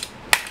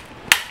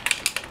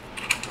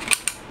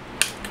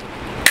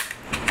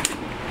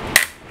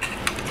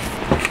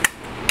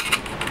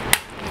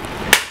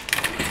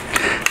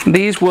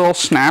 These will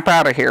snap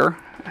out of here.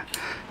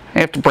 I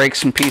have to break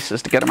some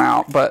pieces to get them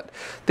out, but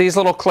these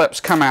little clips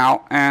come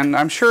out, and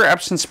I'm sure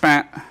Epson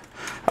spent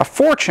a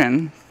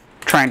fortune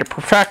trying to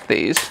perfect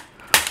these.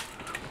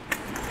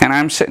 And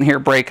I'm sitting here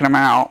breaking them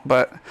out,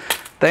 but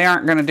they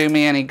aren't going to do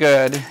me any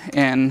good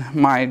in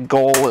my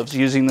goal of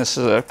using this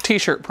as a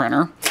t-shirt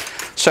printer.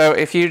 So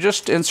if you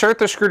just insert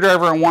the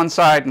screwdriver on one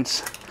side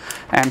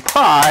and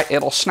pry,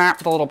 it'll snap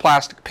the little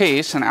plastic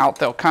piece and out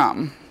they'll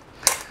come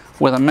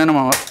with a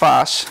minimum of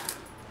fuss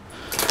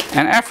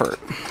and effort.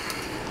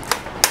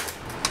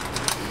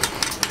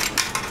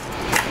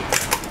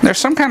 There's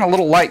some kind of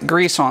little light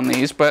grease on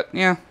these, but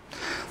yeah,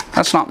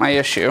 that's not my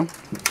issue.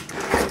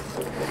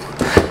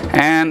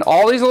 And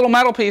all these little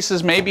metal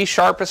pieces may be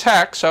sharp as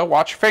heck, so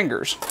watch your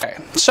fingers. Okay,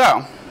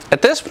 so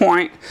at this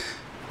point,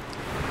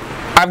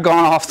 I've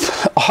gone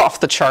off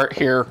the chart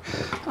here.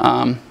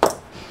 I'm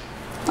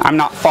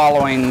not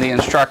following the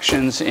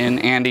instructions in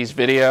Andy's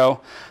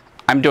video.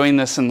 I'm doing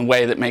this in the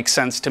way that makes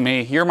sense to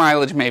me. Your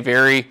mileage may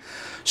vary.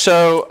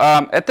 So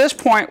at this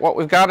point, what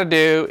we've got to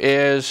do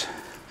is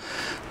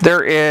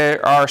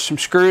there are some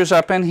screws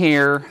up in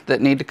here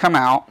that need to come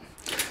out.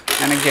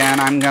 And again,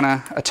 I'm going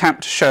to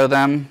attempt to show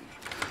them.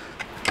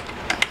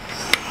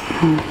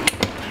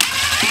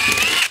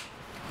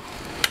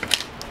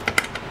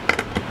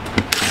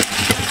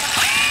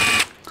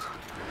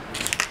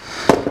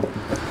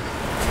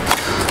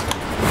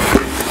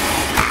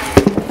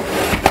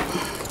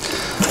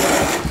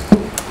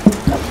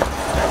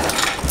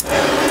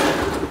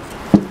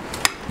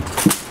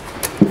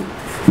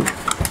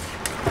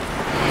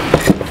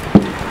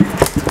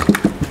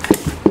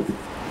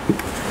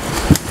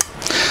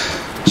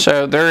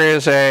 So there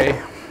is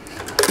a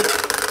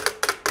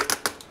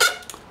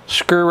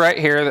screw right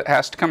here that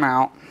has to come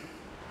out.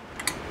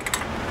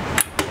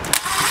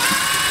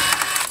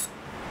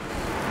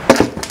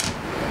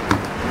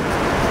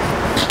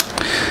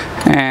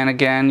 And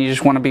again, you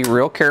just want to be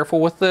real careful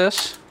with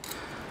this.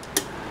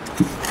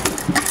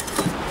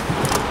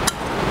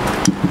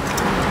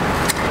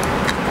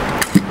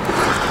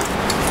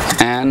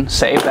 And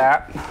save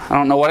that. I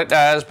don't know what it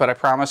does, but I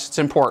promise it's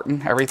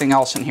important. Everything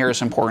else in here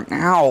is important.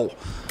 Ow!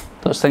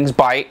 Those things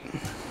bite.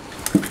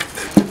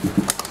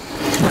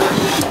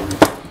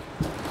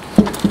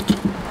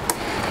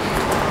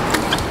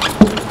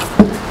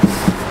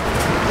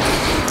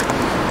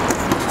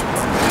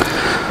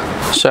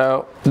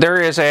 So there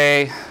is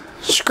a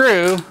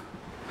screw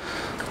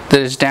that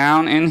is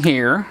down in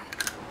here.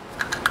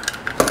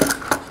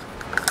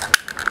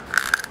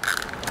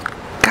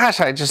 Gosh,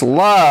 I just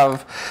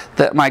love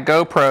that my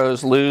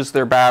GoPros lose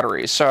their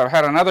batteries. So I've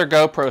had another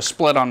GoPro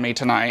split on me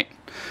tonight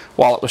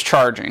while it was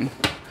charging.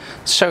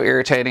 So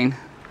irritating.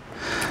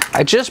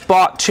 I just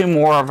bought 2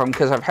 more of them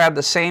because I've had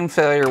the same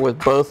failure with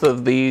both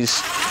of these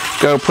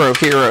GoPro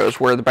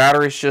Heroes where the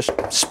batteries just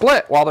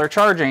split while they're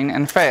charging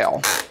and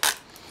fail.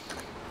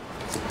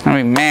 I'm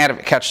gonna be mad if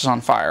it catches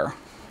on fire.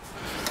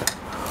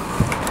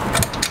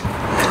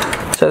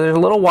 So there's a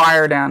little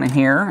wire down in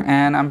here,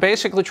 and I'm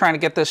basically trying to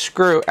get this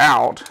screw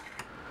out.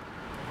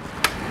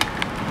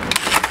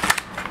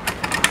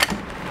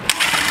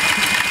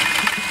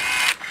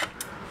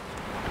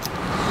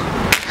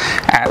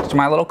 Add it to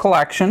my little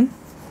collection.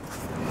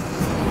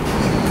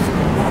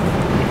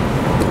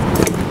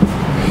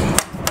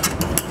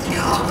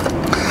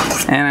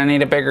 And I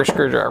need a bigger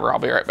screwdriver. I'll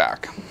be right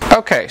back.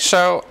 Okay,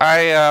 so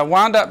I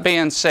wound up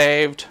being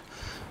saved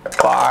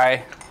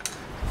by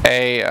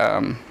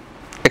a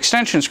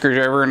extension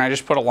screwdriver, and I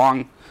just put a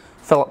long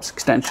Phillips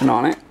extension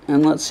on it.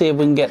 And let's see if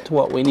we can get to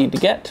what we need to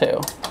get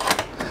to.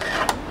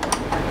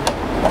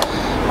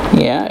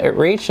 Yeah, it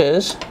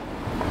reaches.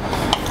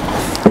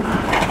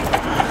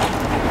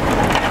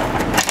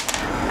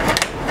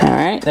 All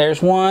right,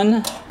 there's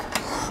one.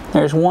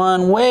 There's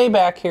one way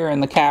back here in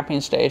the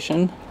capping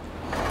station.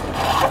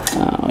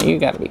 Oh, you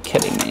gotta be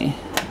kidding me.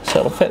 So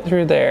it'll fit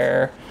through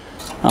there.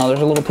 Oh, there's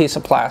a little piece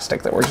of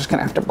plastic that we're just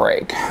gonna have to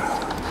break.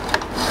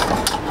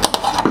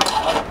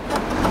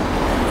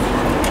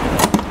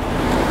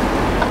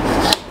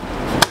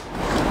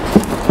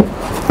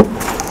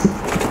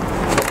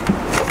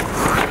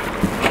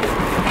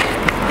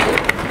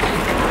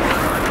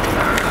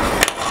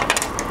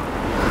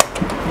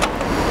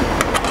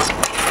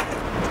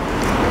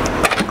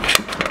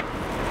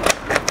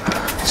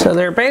 So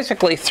there are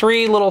basically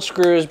 3 little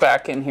screws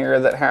back in here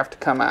that have to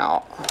come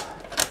out.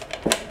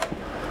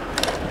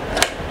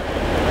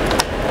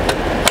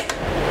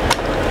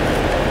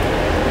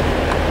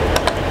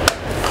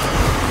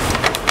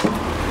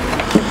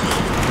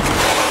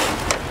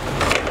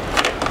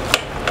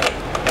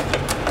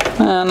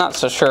 I'm not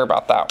so sure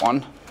about that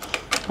one.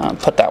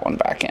 Put that one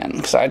back in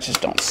because I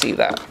just don't see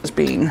that as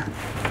being.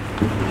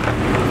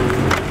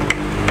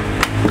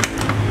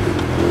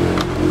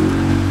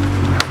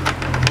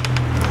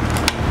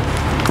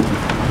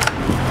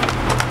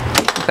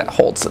 That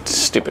holds the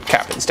stupid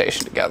capping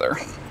station together.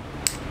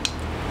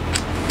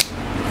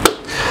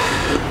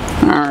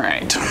 All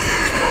right.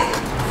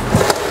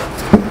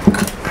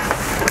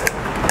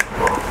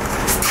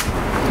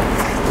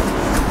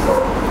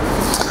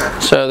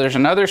 So there's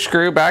another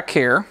screw back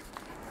here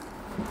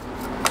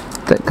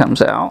that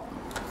comes out.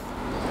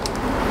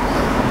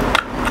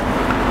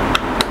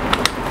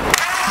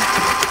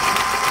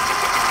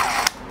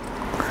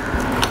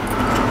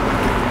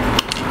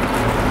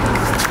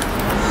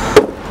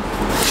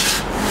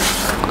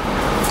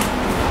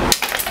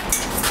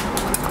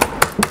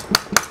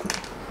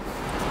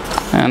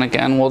 And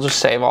again, we'll just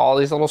save all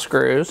these little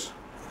screws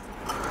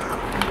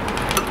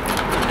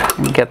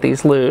and get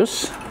these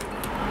loose.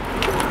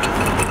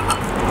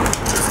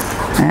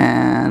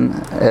 And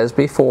as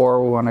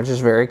before, we want to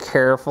just very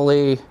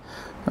carefully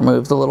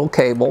remove the little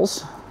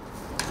cables.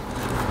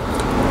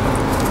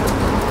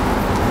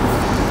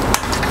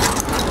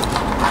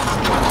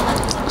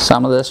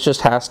 Some of this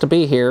just has to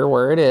be here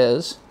where it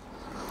is.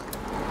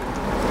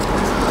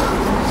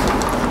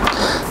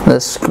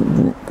 This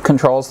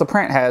controls the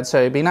print head,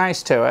 so be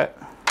nice to it,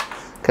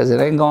 because it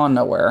ain't going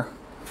nowhere.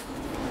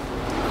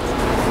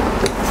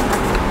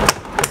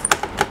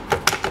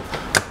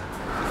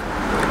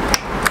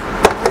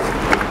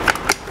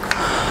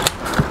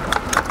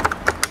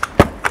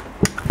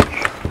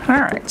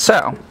 Alright,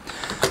 so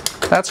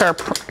that's our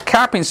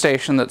capping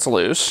station that's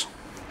loose,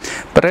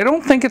 but I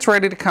don't think it's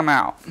ready to come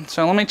out.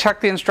 So let me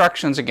check the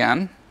instructions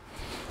again.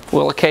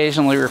 We'll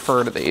occasionally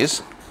refer to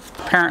these.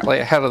 Apparently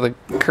ahead of the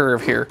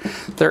curve here.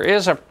 There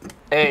is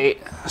a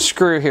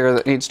screw here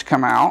that needs to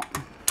come out.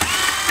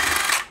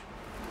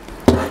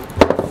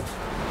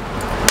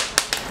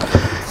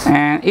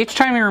 And each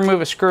time you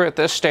remove a screw at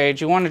this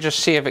stage, you want to just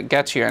see if it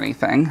gets you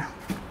anything.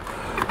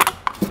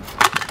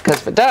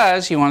 Because if it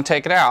does, you want to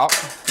take it out.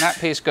 And that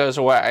piece goes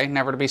away,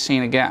 never to be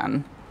seen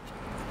again.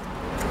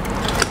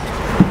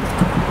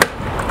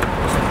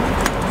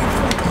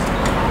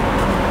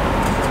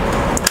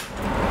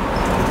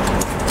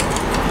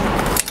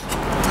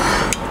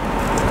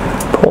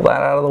 Pull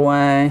that out of the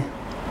way.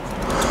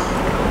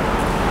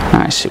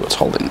 I see what's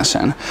holding this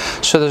in.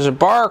 So there's a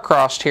bar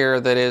across here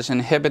that is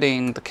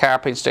inhibiting the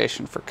capping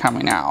station from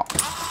coming out.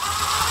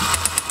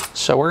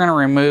 So we're going to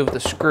remove the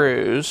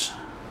screws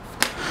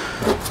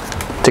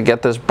to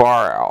get this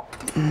bar out.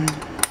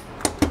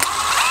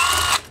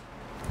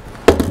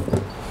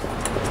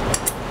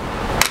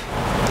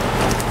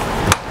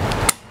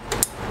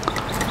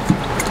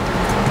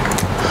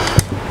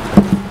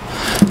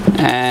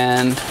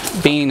 And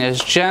being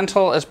as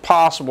gentle as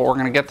possible, we're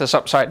going to get this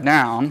upside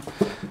down,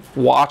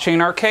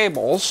 watching our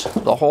cables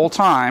the whole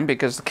time,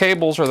 because the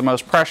cables are the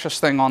most precious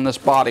thing on this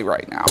body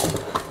right now.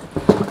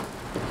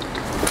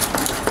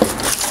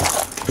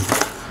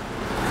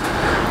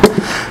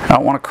 I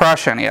don't want to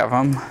crush any of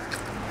them,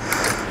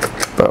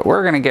 but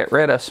we're going to get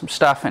rid of some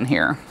stuff in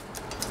here.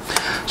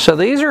 So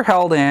these are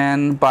held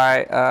in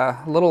by a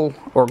little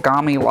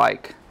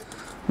origami-like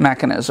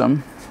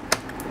mechanism.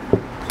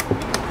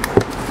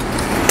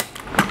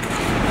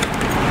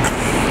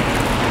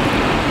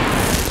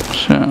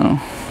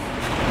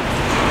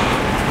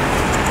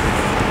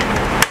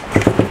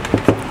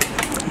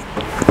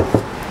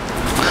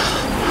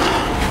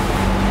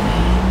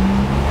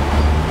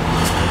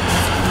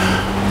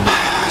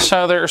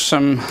 So there's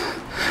some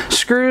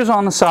screws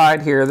on the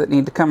side here that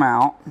need to come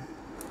out.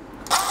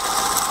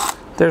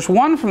 There's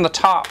one from the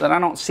top that I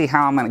don't see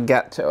how I'm going to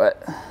get to it.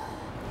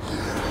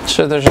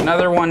 So there's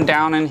another one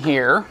down in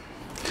here.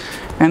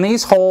 And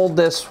these hold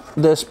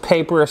this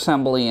paper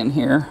assembly in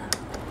here.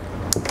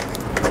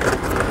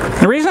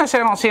 The reason I say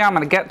I don't see how I'm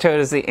going to get to it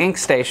is the ink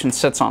station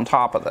sits on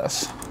top of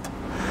this.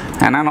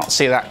 And I don't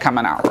see that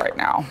coming out right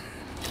now.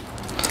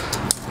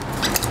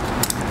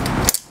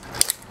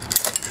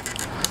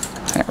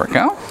 There we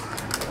go.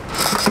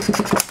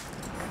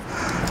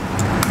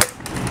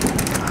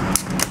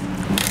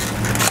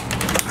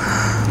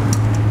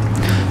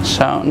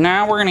 So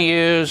now we're going to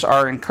use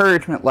our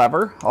encouragement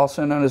lever,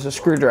 also known as a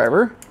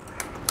screwdriver.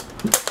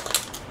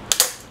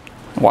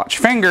 Watch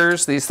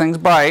fingers, these things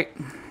bite.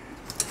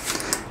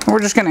 And we're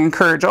just going to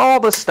encourage all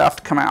this stuff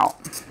to come out.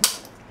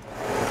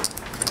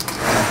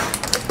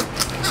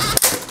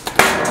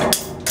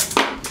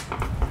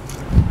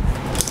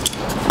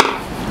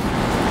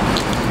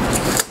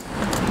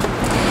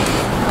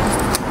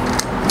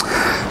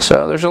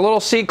 So there's a little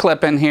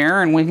C-clip in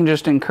here, and we can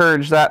just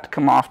encourage that to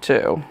come off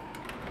too.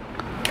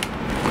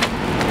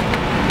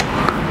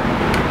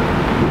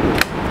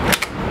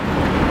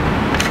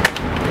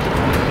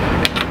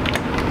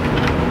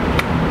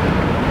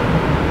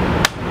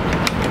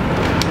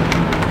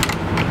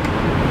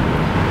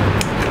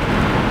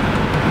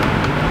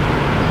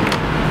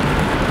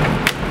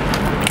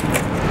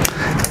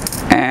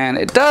 And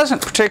it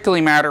doesn't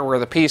particularly matter where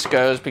the piece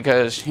goes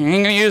because you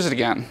ain't going to use it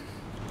again.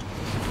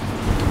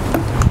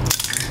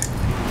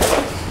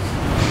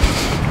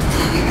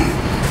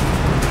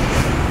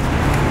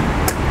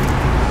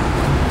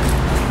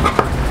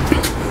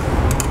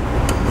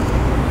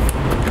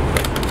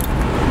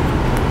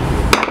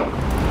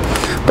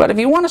 But if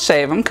you want to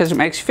save them because it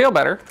makes you feel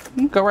better,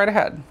 go right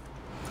ahead.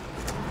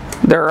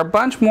 There are a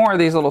bunch more of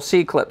these little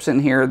C-clips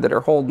in here that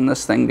are holding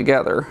this thing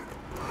together.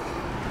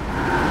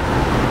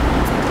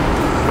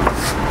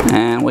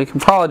 And we can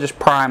probably just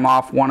pry them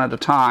off one at a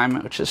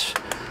time, which is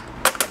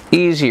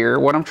easier.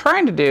 What I'm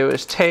trying to do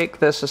is take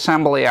this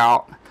assembly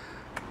out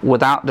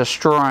without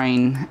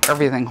destroying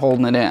everything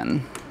holding it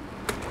in.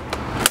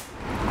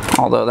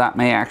 Although that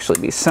may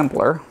actually be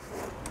simpler.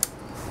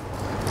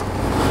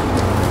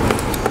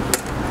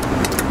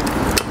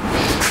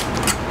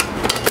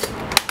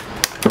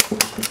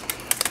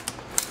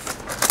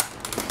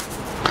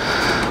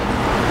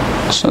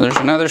 So there's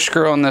another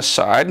screw on this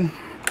side.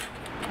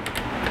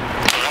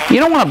 You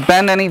don't want to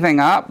bend anything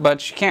up,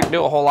 but you can't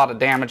do a whole lot of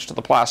damage to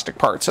the plastic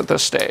parts at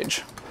this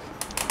stage.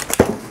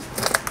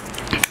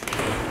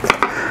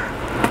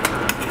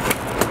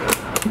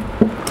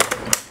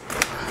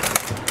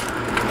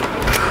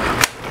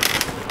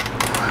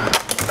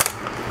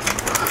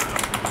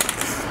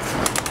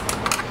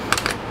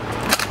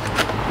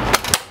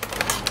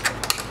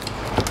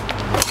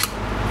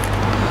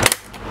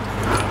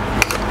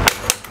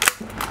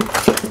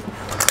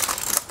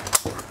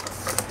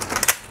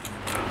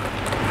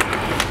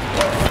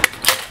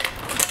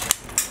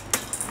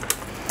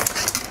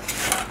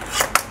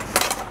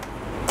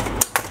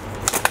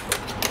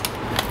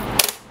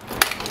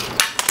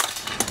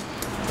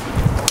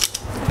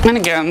 And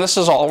again, this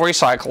is all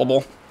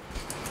recyclable.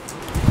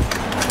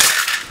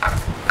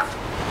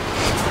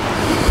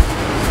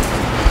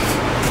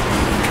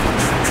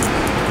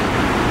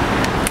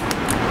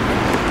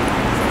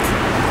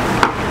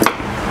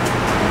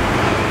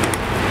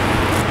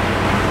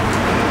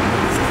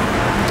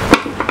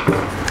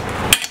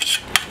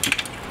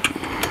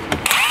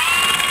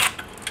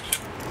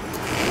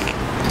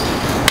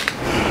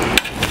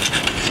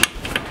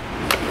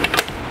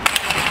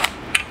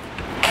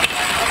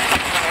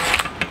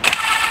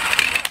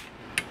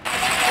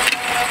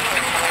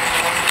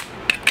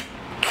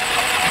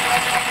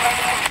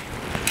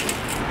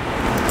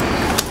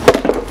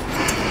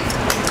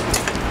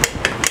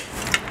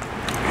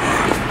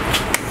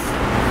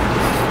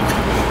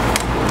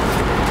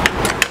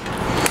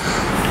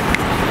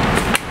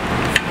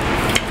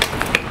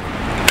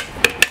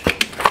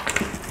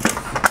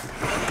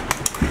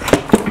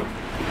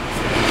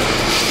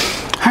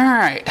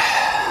 Alright,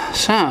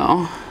 so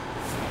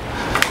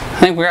I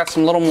think we got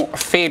some little more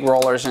feed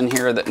rollers in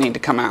here that need to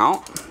come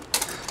out.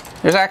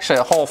 There's actually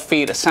a whole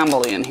feed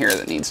assembly in here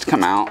that needs to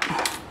come out.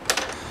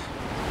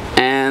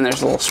 And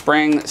there's a little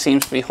spring that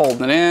seems to be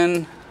holding it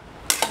in.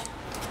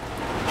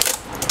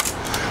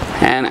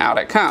 And out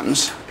it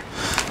comes.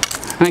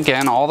 And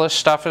again, all this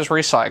stuff is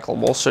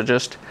recyclable, so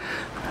just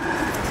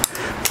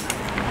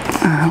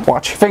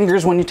watch your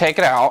fingers when you take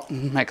it out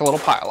and make a little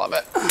pile of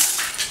it.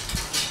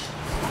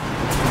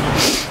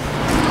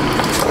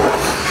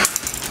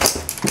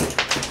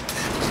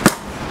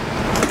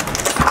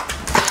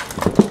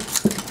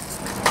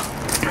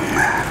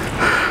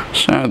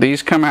 So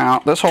these come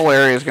out. This whole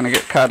area is going to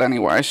get cut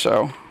anyway,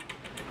 so.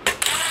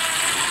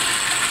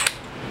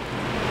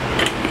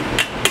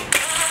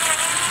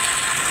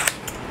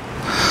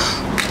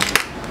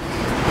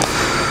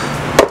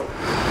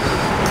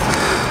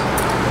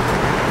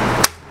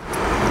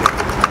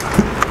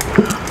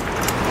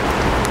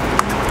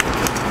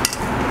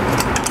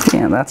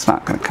 Yeah, that's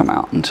not going to come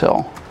out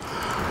until.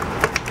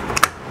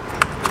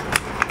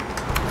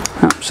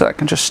 Oh, so that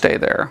can just stay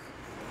there.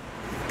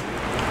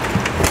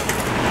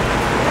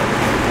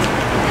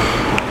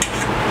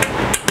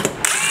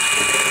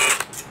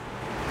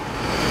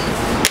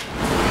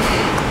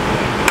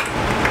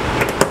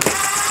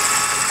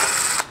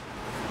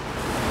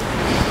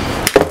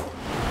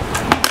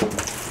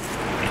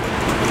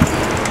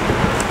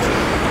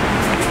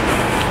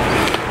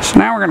 So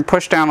now we're going to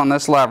push down on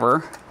this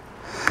lever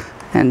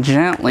and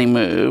gently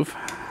move.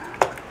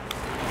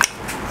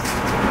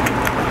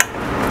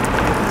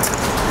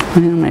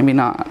 Well, maybe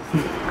not.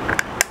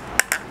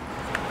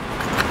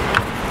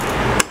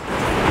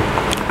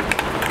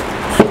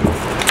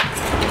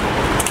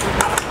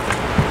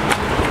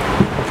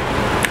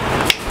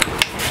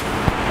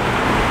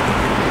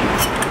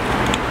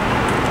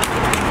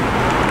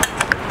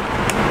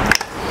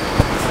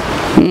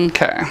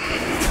 Okay.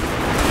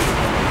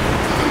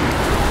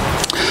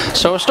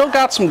 So we've still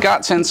got some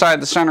guts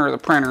inside the center of the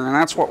printer, and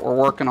that's what we're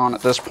working on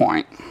at this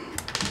point.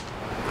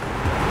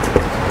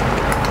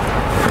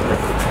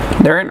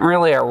 There isn't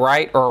really a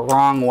right or a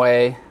wrong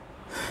way.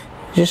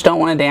 You just don't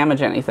want to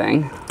damage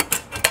anything.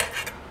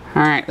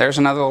 Alright, there's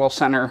another little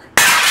center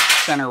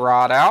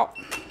rod out.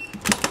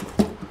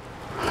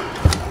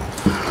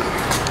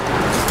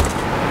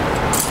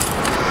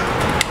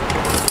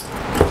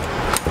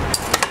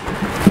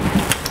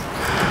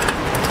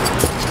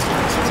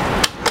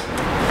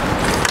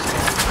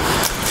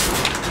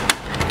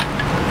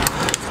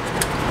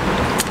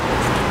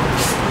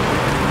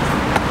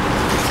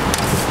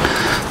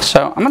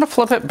 So I'm going to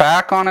flip it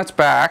back on its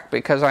back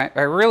because I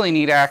really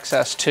need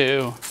access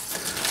to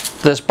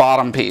this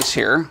bottom piece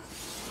here.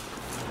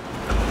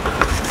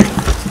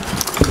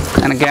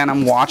 And again,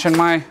 I'm watching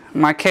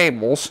my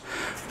cables.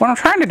 What I'm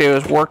trying to do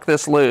is work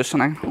this loose,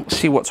 and I don't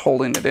see what's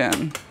holding it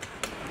in.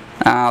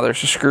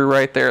 There's a screw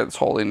right there that's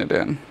holding it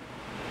in.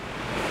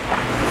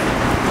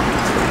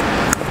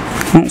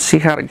 I don't see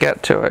how to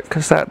get to it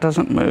because that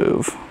doesn't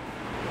move.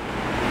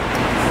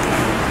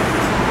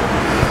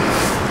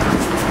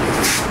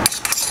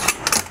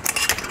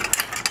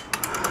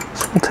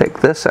 So we'll take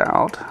this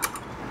out.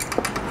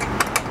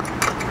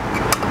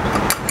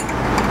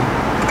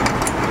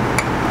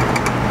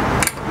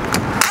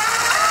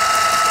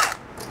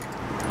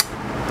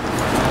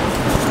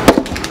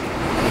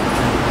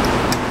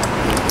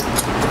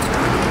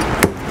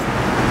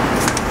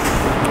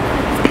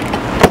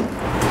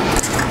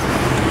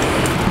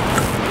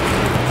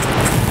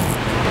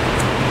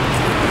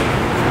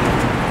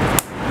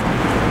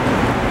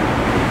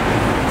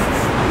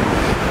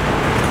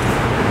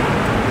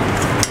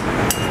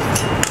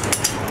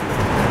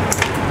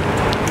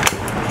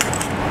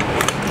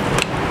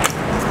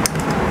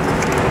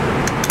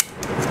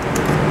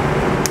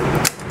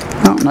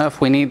 I don't know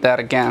if we need that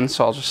again,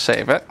 so I'll just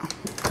save it.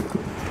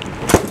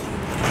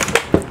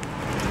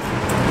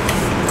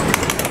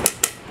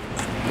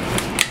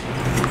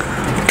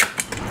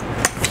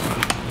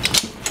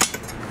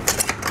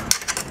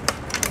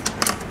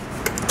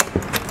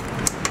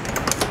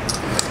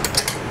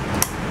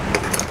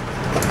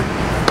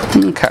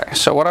 Okay,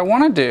 so what I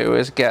want to do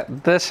is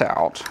get this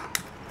out,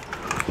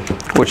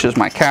 which is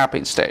my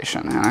capping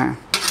station. And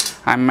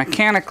I'm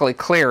mechanically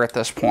clear at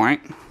this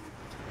point,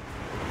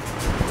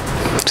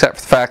 except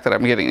for the fact that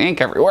I'm getting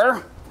ink everywhere.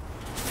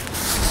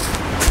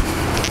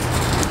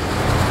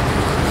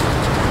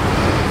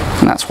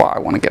 And that's why I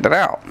want to get it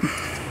out.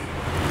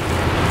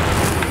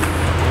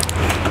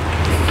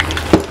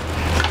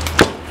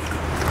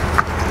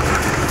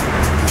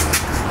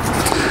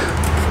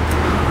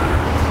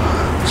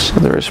 So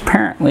there is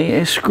apparently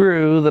a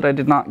screw that I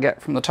did not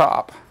get from the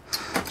top.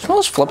 So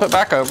let's flip it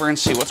back over and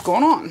see what's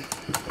going on.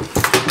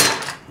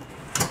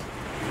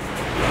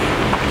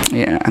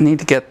 Yeah, I need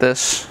to get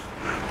this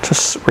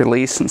to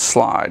release and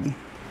slide.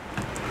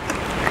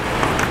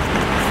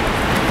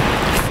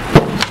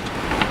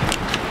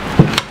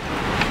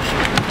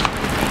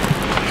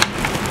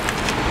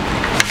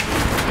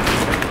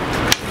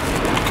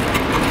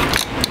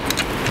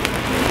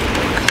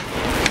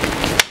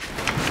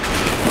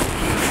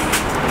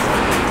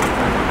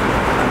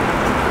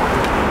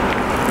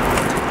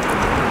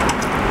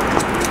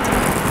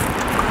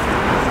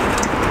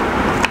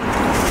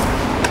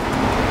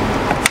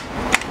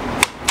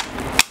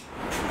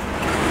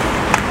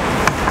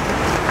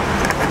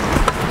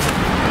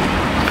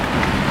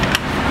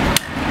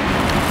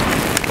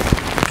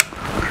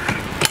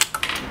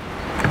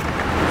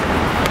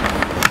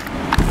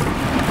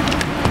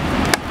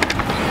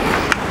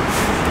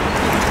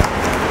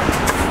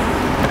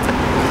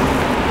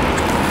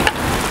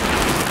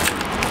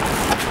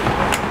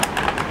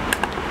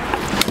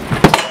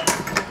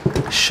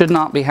 Should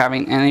not be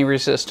having any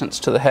resistance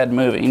to the head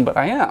moving, but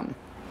I am.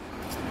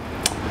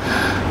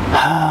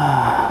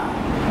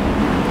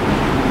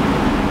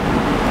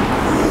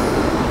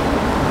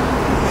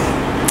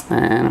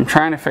 And I'm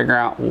trying to figure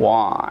out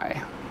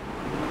why.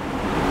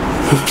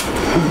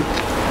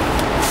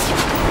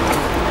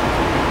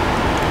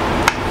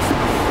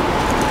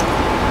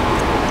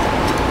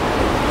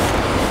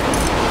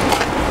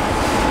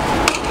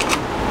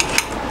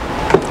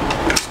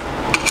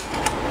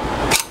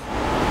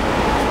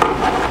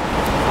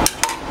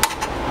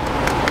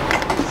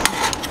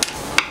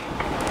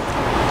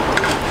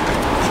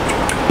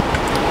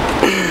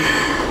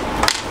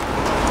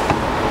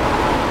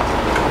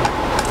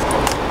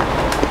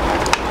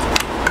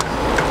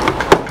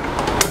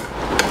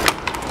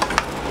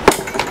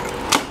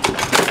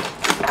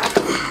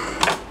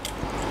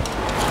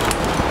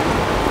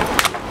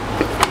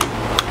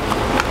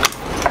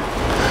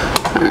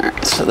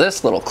 So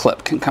this little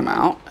clip can come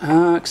out,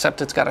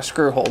 except it's got a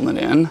screw holding it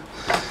in,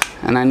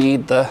 and I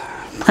need the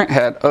print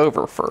head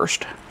over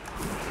first.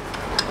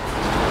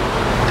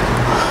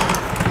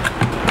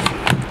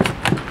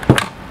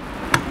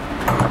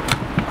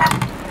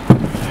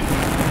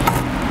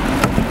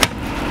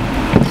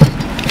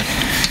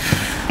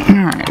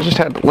 Alright, I just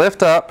had to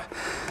lift up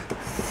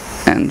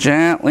and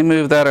gently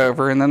move that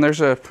over, and then there's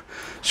a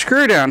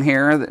screw down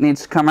here that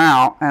needs to come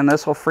out, and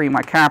this will free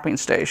my capping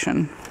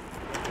station.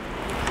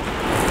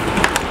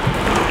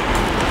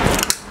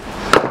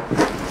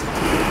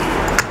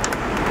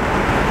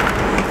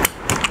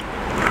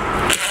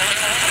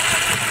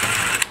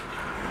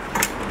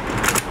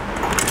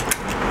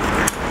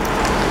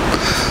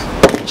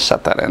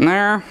 Set that in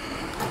there.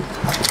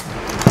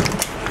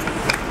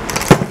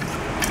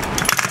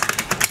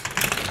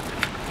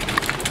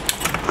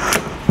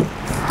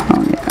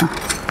 Oh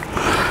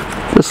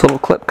yeah. This little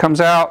clip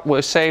comes out.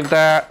 We'll save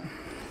that.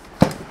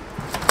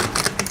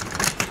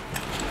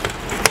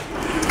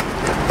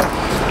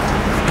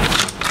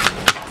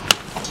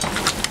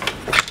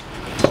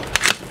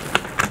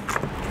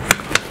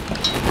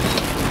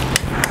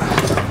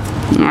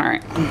 All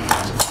right.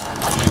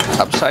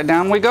 Upside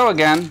down we go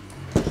again.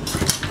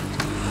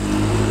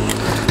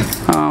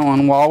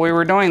 and while we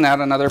were doing that,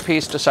 another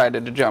piece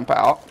decided to jump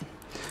out,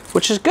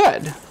 which is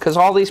good, because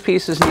all these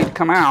pieces need to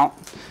come out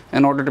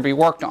in order to be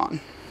worked on.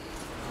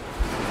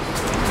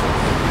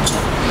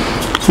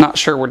 Not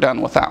sure we're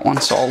done with that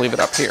one, so I'll leave it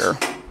up here.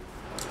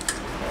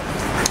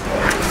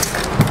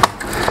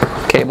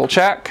 Cable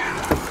check.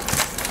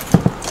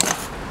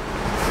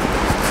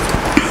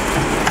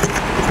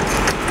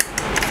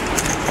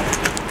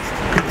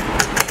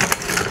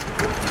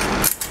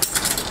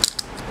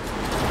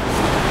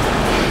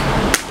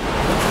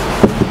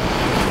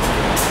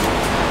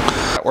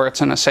 Where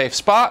it's in a safe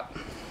spot.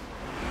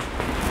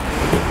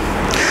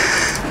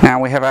 Now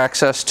we have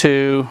access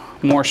to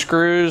more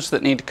screws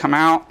that need to come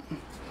out.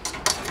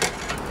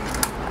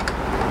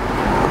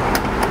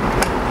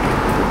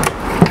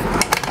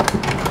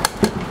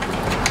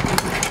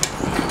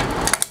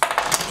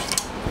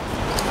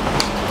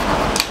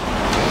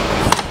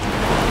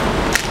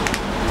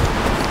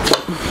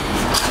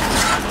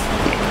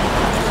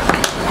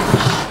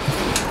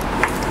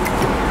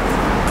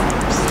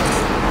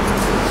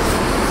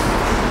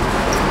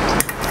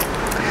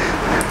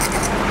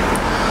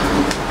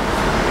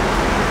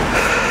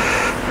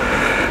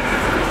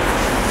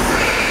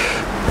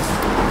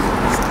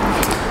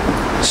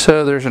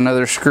 So there's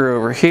another screw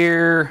over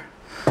here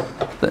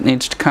that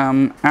needs to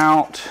come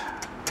out.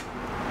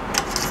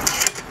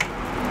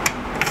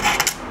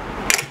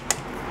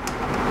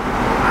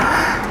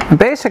 And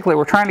basically,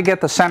 we're trying to get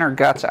the center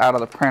guts out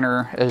of the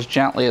printer as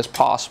gently as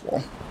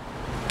possible.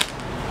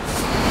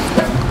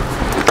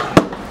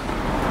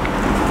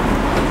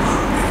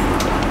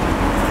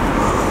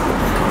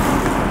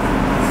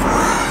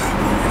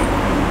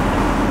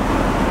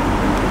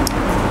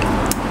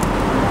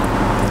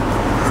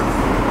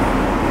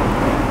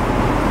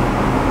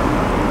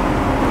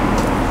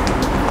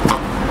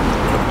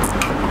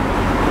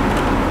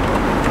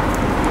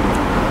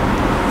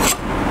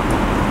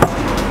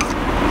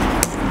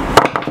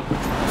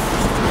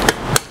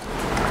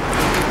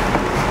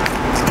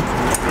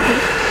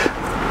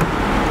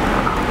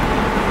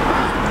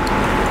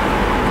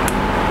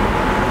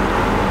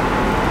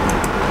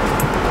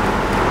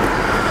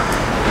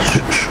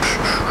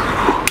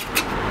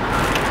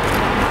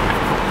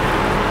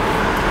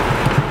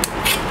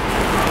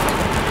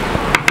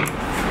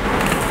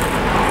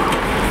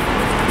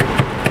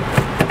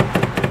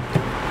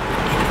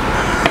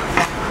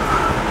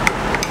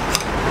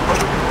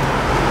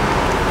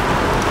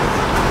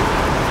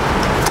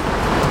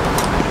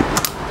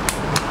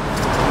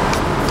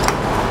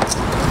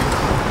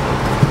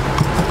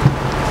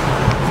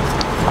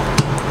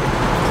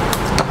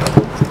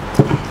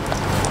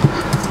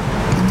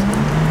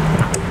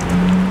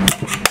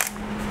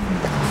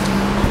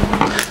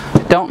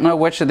 Don't know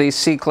which of these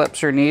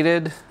C-clips are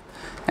needed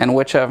and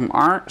which of them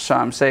aren't, so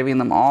I'm saving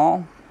them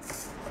all.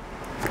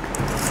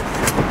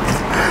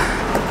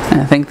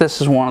 And I think this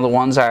is one of the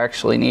ones I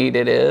actually need.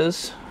 It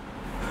is.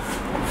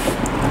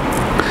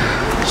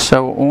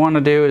 So what we want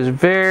to do is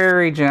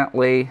very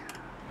gently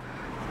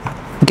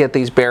get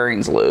these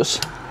bearings loose.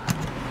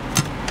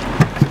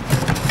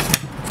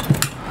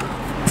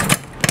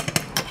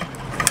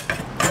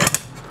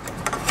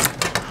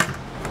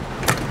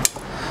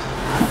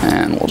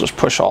 And we'll just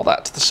push all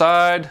that to the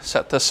side,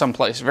 set this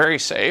someplace very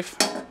safe.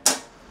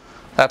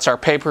 That's our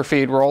paper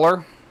feed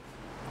roller.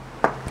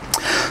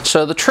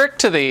 So the trick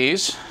to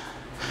these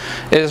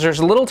is there's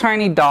a little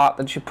tiny dot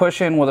that you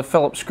push in with a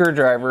Phillips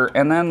screwdriver,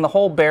 and then the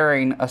whole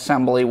bearing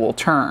assembly will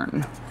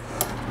turn.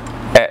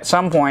 At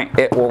some point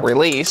it will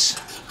release.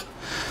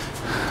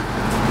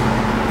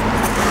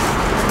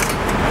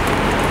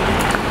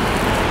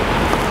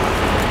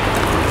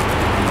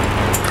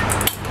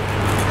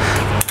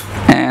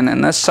 And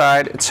in this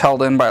side, it's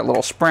held in by a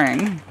little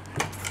spring.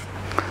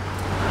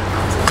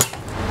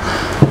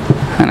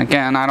 And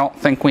again, I don't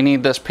think we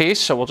need this piece,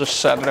 so we'll just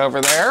set it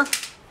over there.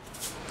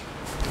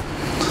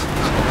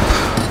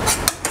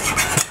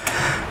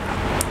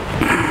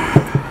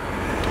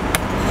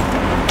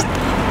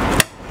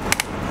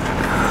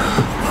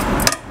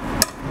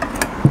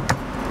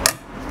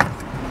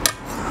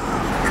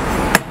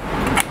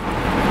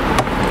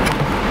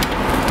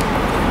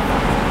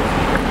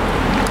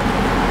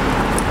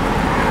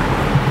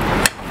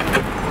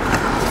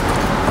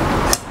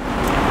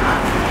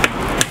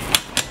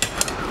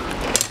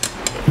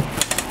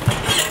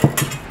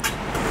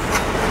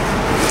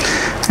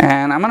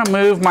 And I'm going to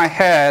move my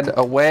head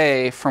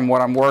away from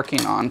what I'm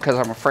working on because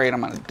I'm afraid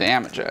I'm going to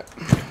damage it.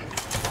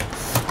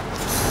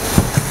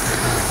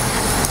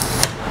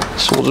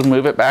 So we'll just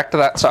move it back to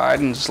that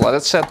side and just let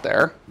it sit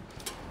there.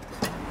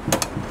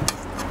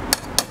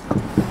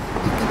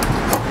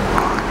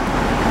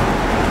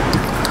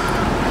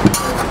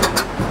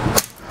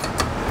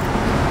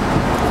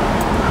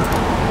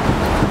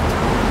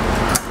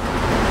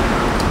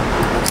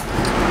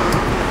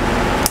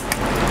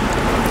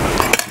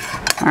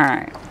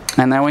 Alright,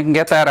 and then we can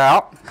get that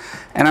out.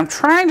 And I'm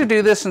trying to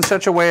do this in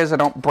such a way as I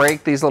don't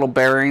break these little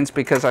bearings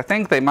because I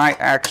think they might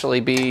actually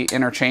be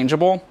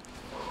interchangeable.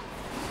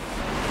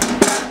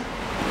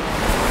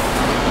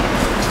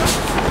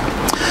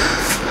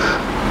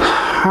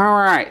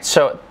 Alright, Alright,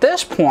 so at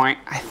this point,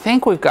 I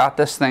think we've got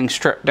this thing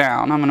stripped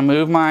down. I'm going to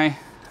move my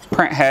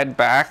print head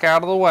back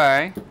out of the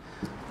way,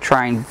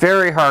 trying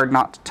very hard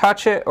not to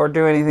touch it or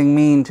do anything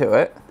mean to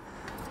it.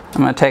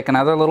 I'm going to take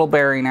another little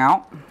bearing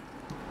out.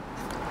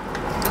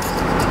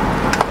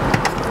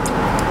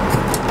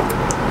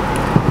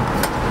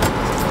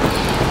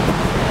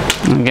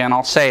 Again,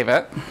 I'll save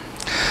it.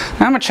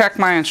 Now I'm going to check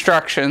my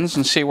instructions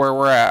and see where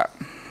we're at.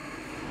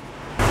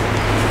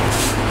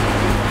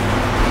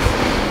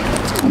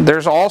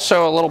 There's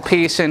also a little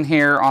piece in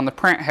here on the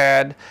print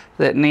head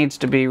that needs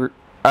to be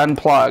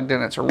unplugged,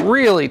 and it's a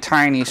really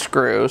tiny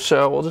screw,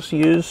 so we'll just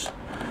use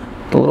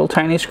the little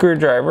tiny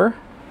screwdriver.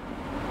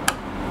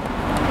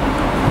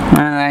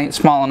 And it ain't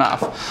small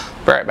enough.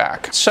 Be right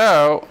back.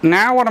 So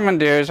now what I'm going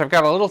to do is I've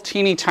got a little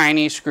teeny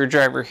tiny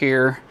screwdriver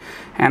here,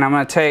 and I'm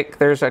going to take,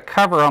 there's a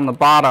cover on the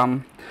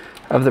bottom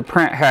of the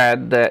print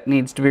head that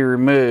needs to be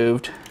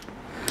removed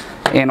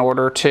in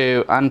order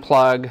to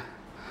unplug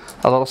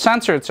a little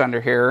sensor that's under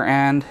here,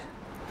 and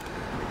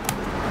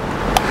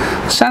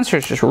the sensor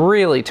is just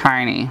really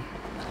tiny.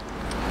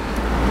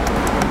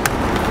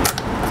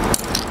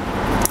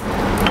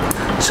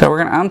 So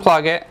we're going to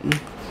unplug it,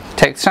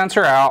 take the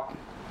sensor out,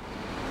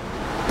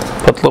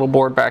 put the little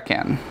board back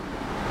in,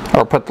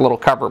 or put the little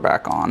cover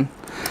back on.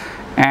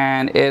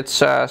 And it's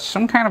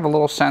some kind of a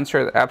little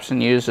sensor that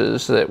Epson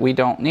uses that we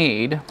don't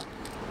need.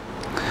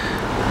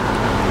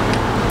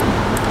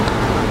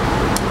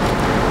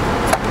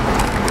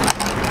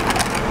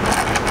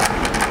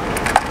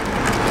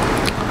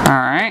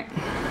 Alright.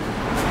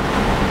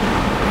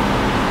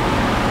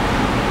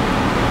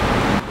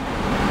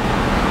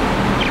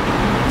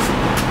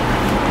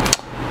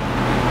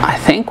 I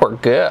think we're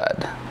good.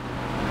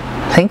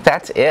 I think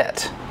that's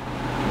it.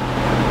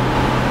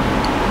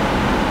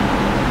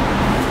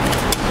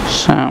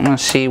 So I'm going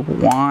to see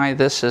why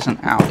this isn't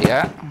out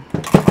yet.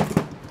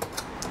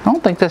 I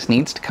don't think this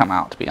needs to come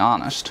out, to be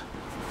honest.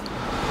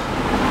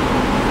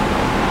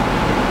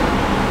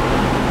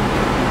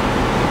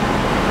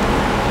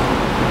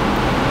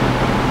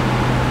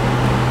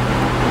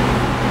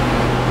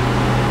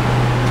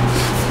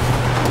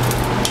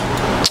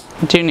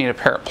 I do need a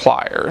pair of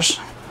pliers.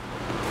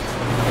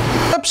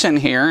 Clips in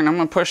here, and I'm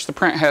going to push the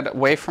print head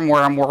away from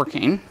where I'm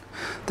working.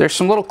 There's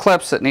some little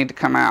clips that need to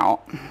come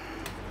out.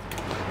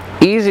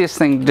 Easiest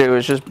thing to do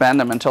is just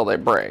bend them until they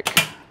break.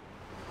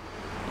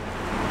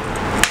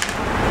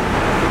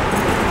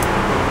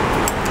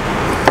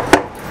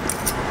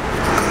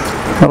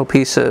 Little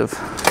piece of,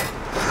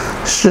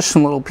 it's just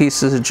some little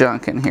pieces of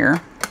junk in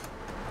here.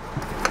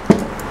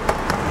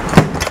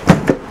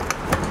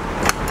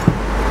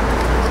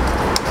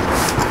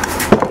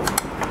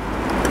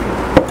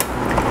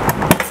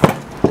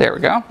 There we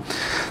go.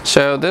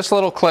 So this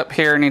little clip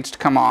here needs to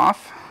come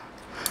off.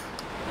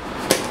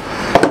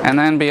 And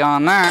then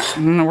beyond that,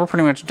 we're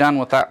pretty much done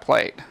with that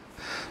plate.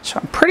 So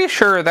I'm pretty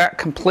sure that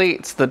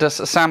completes the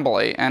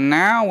disassembly. And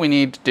now we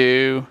need to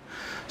do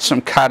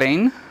some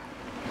cutting.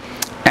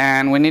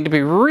 And we need to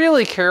be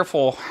really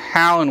careful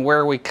how and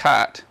where we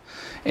cut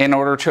in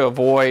order to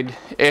avoid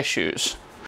issues.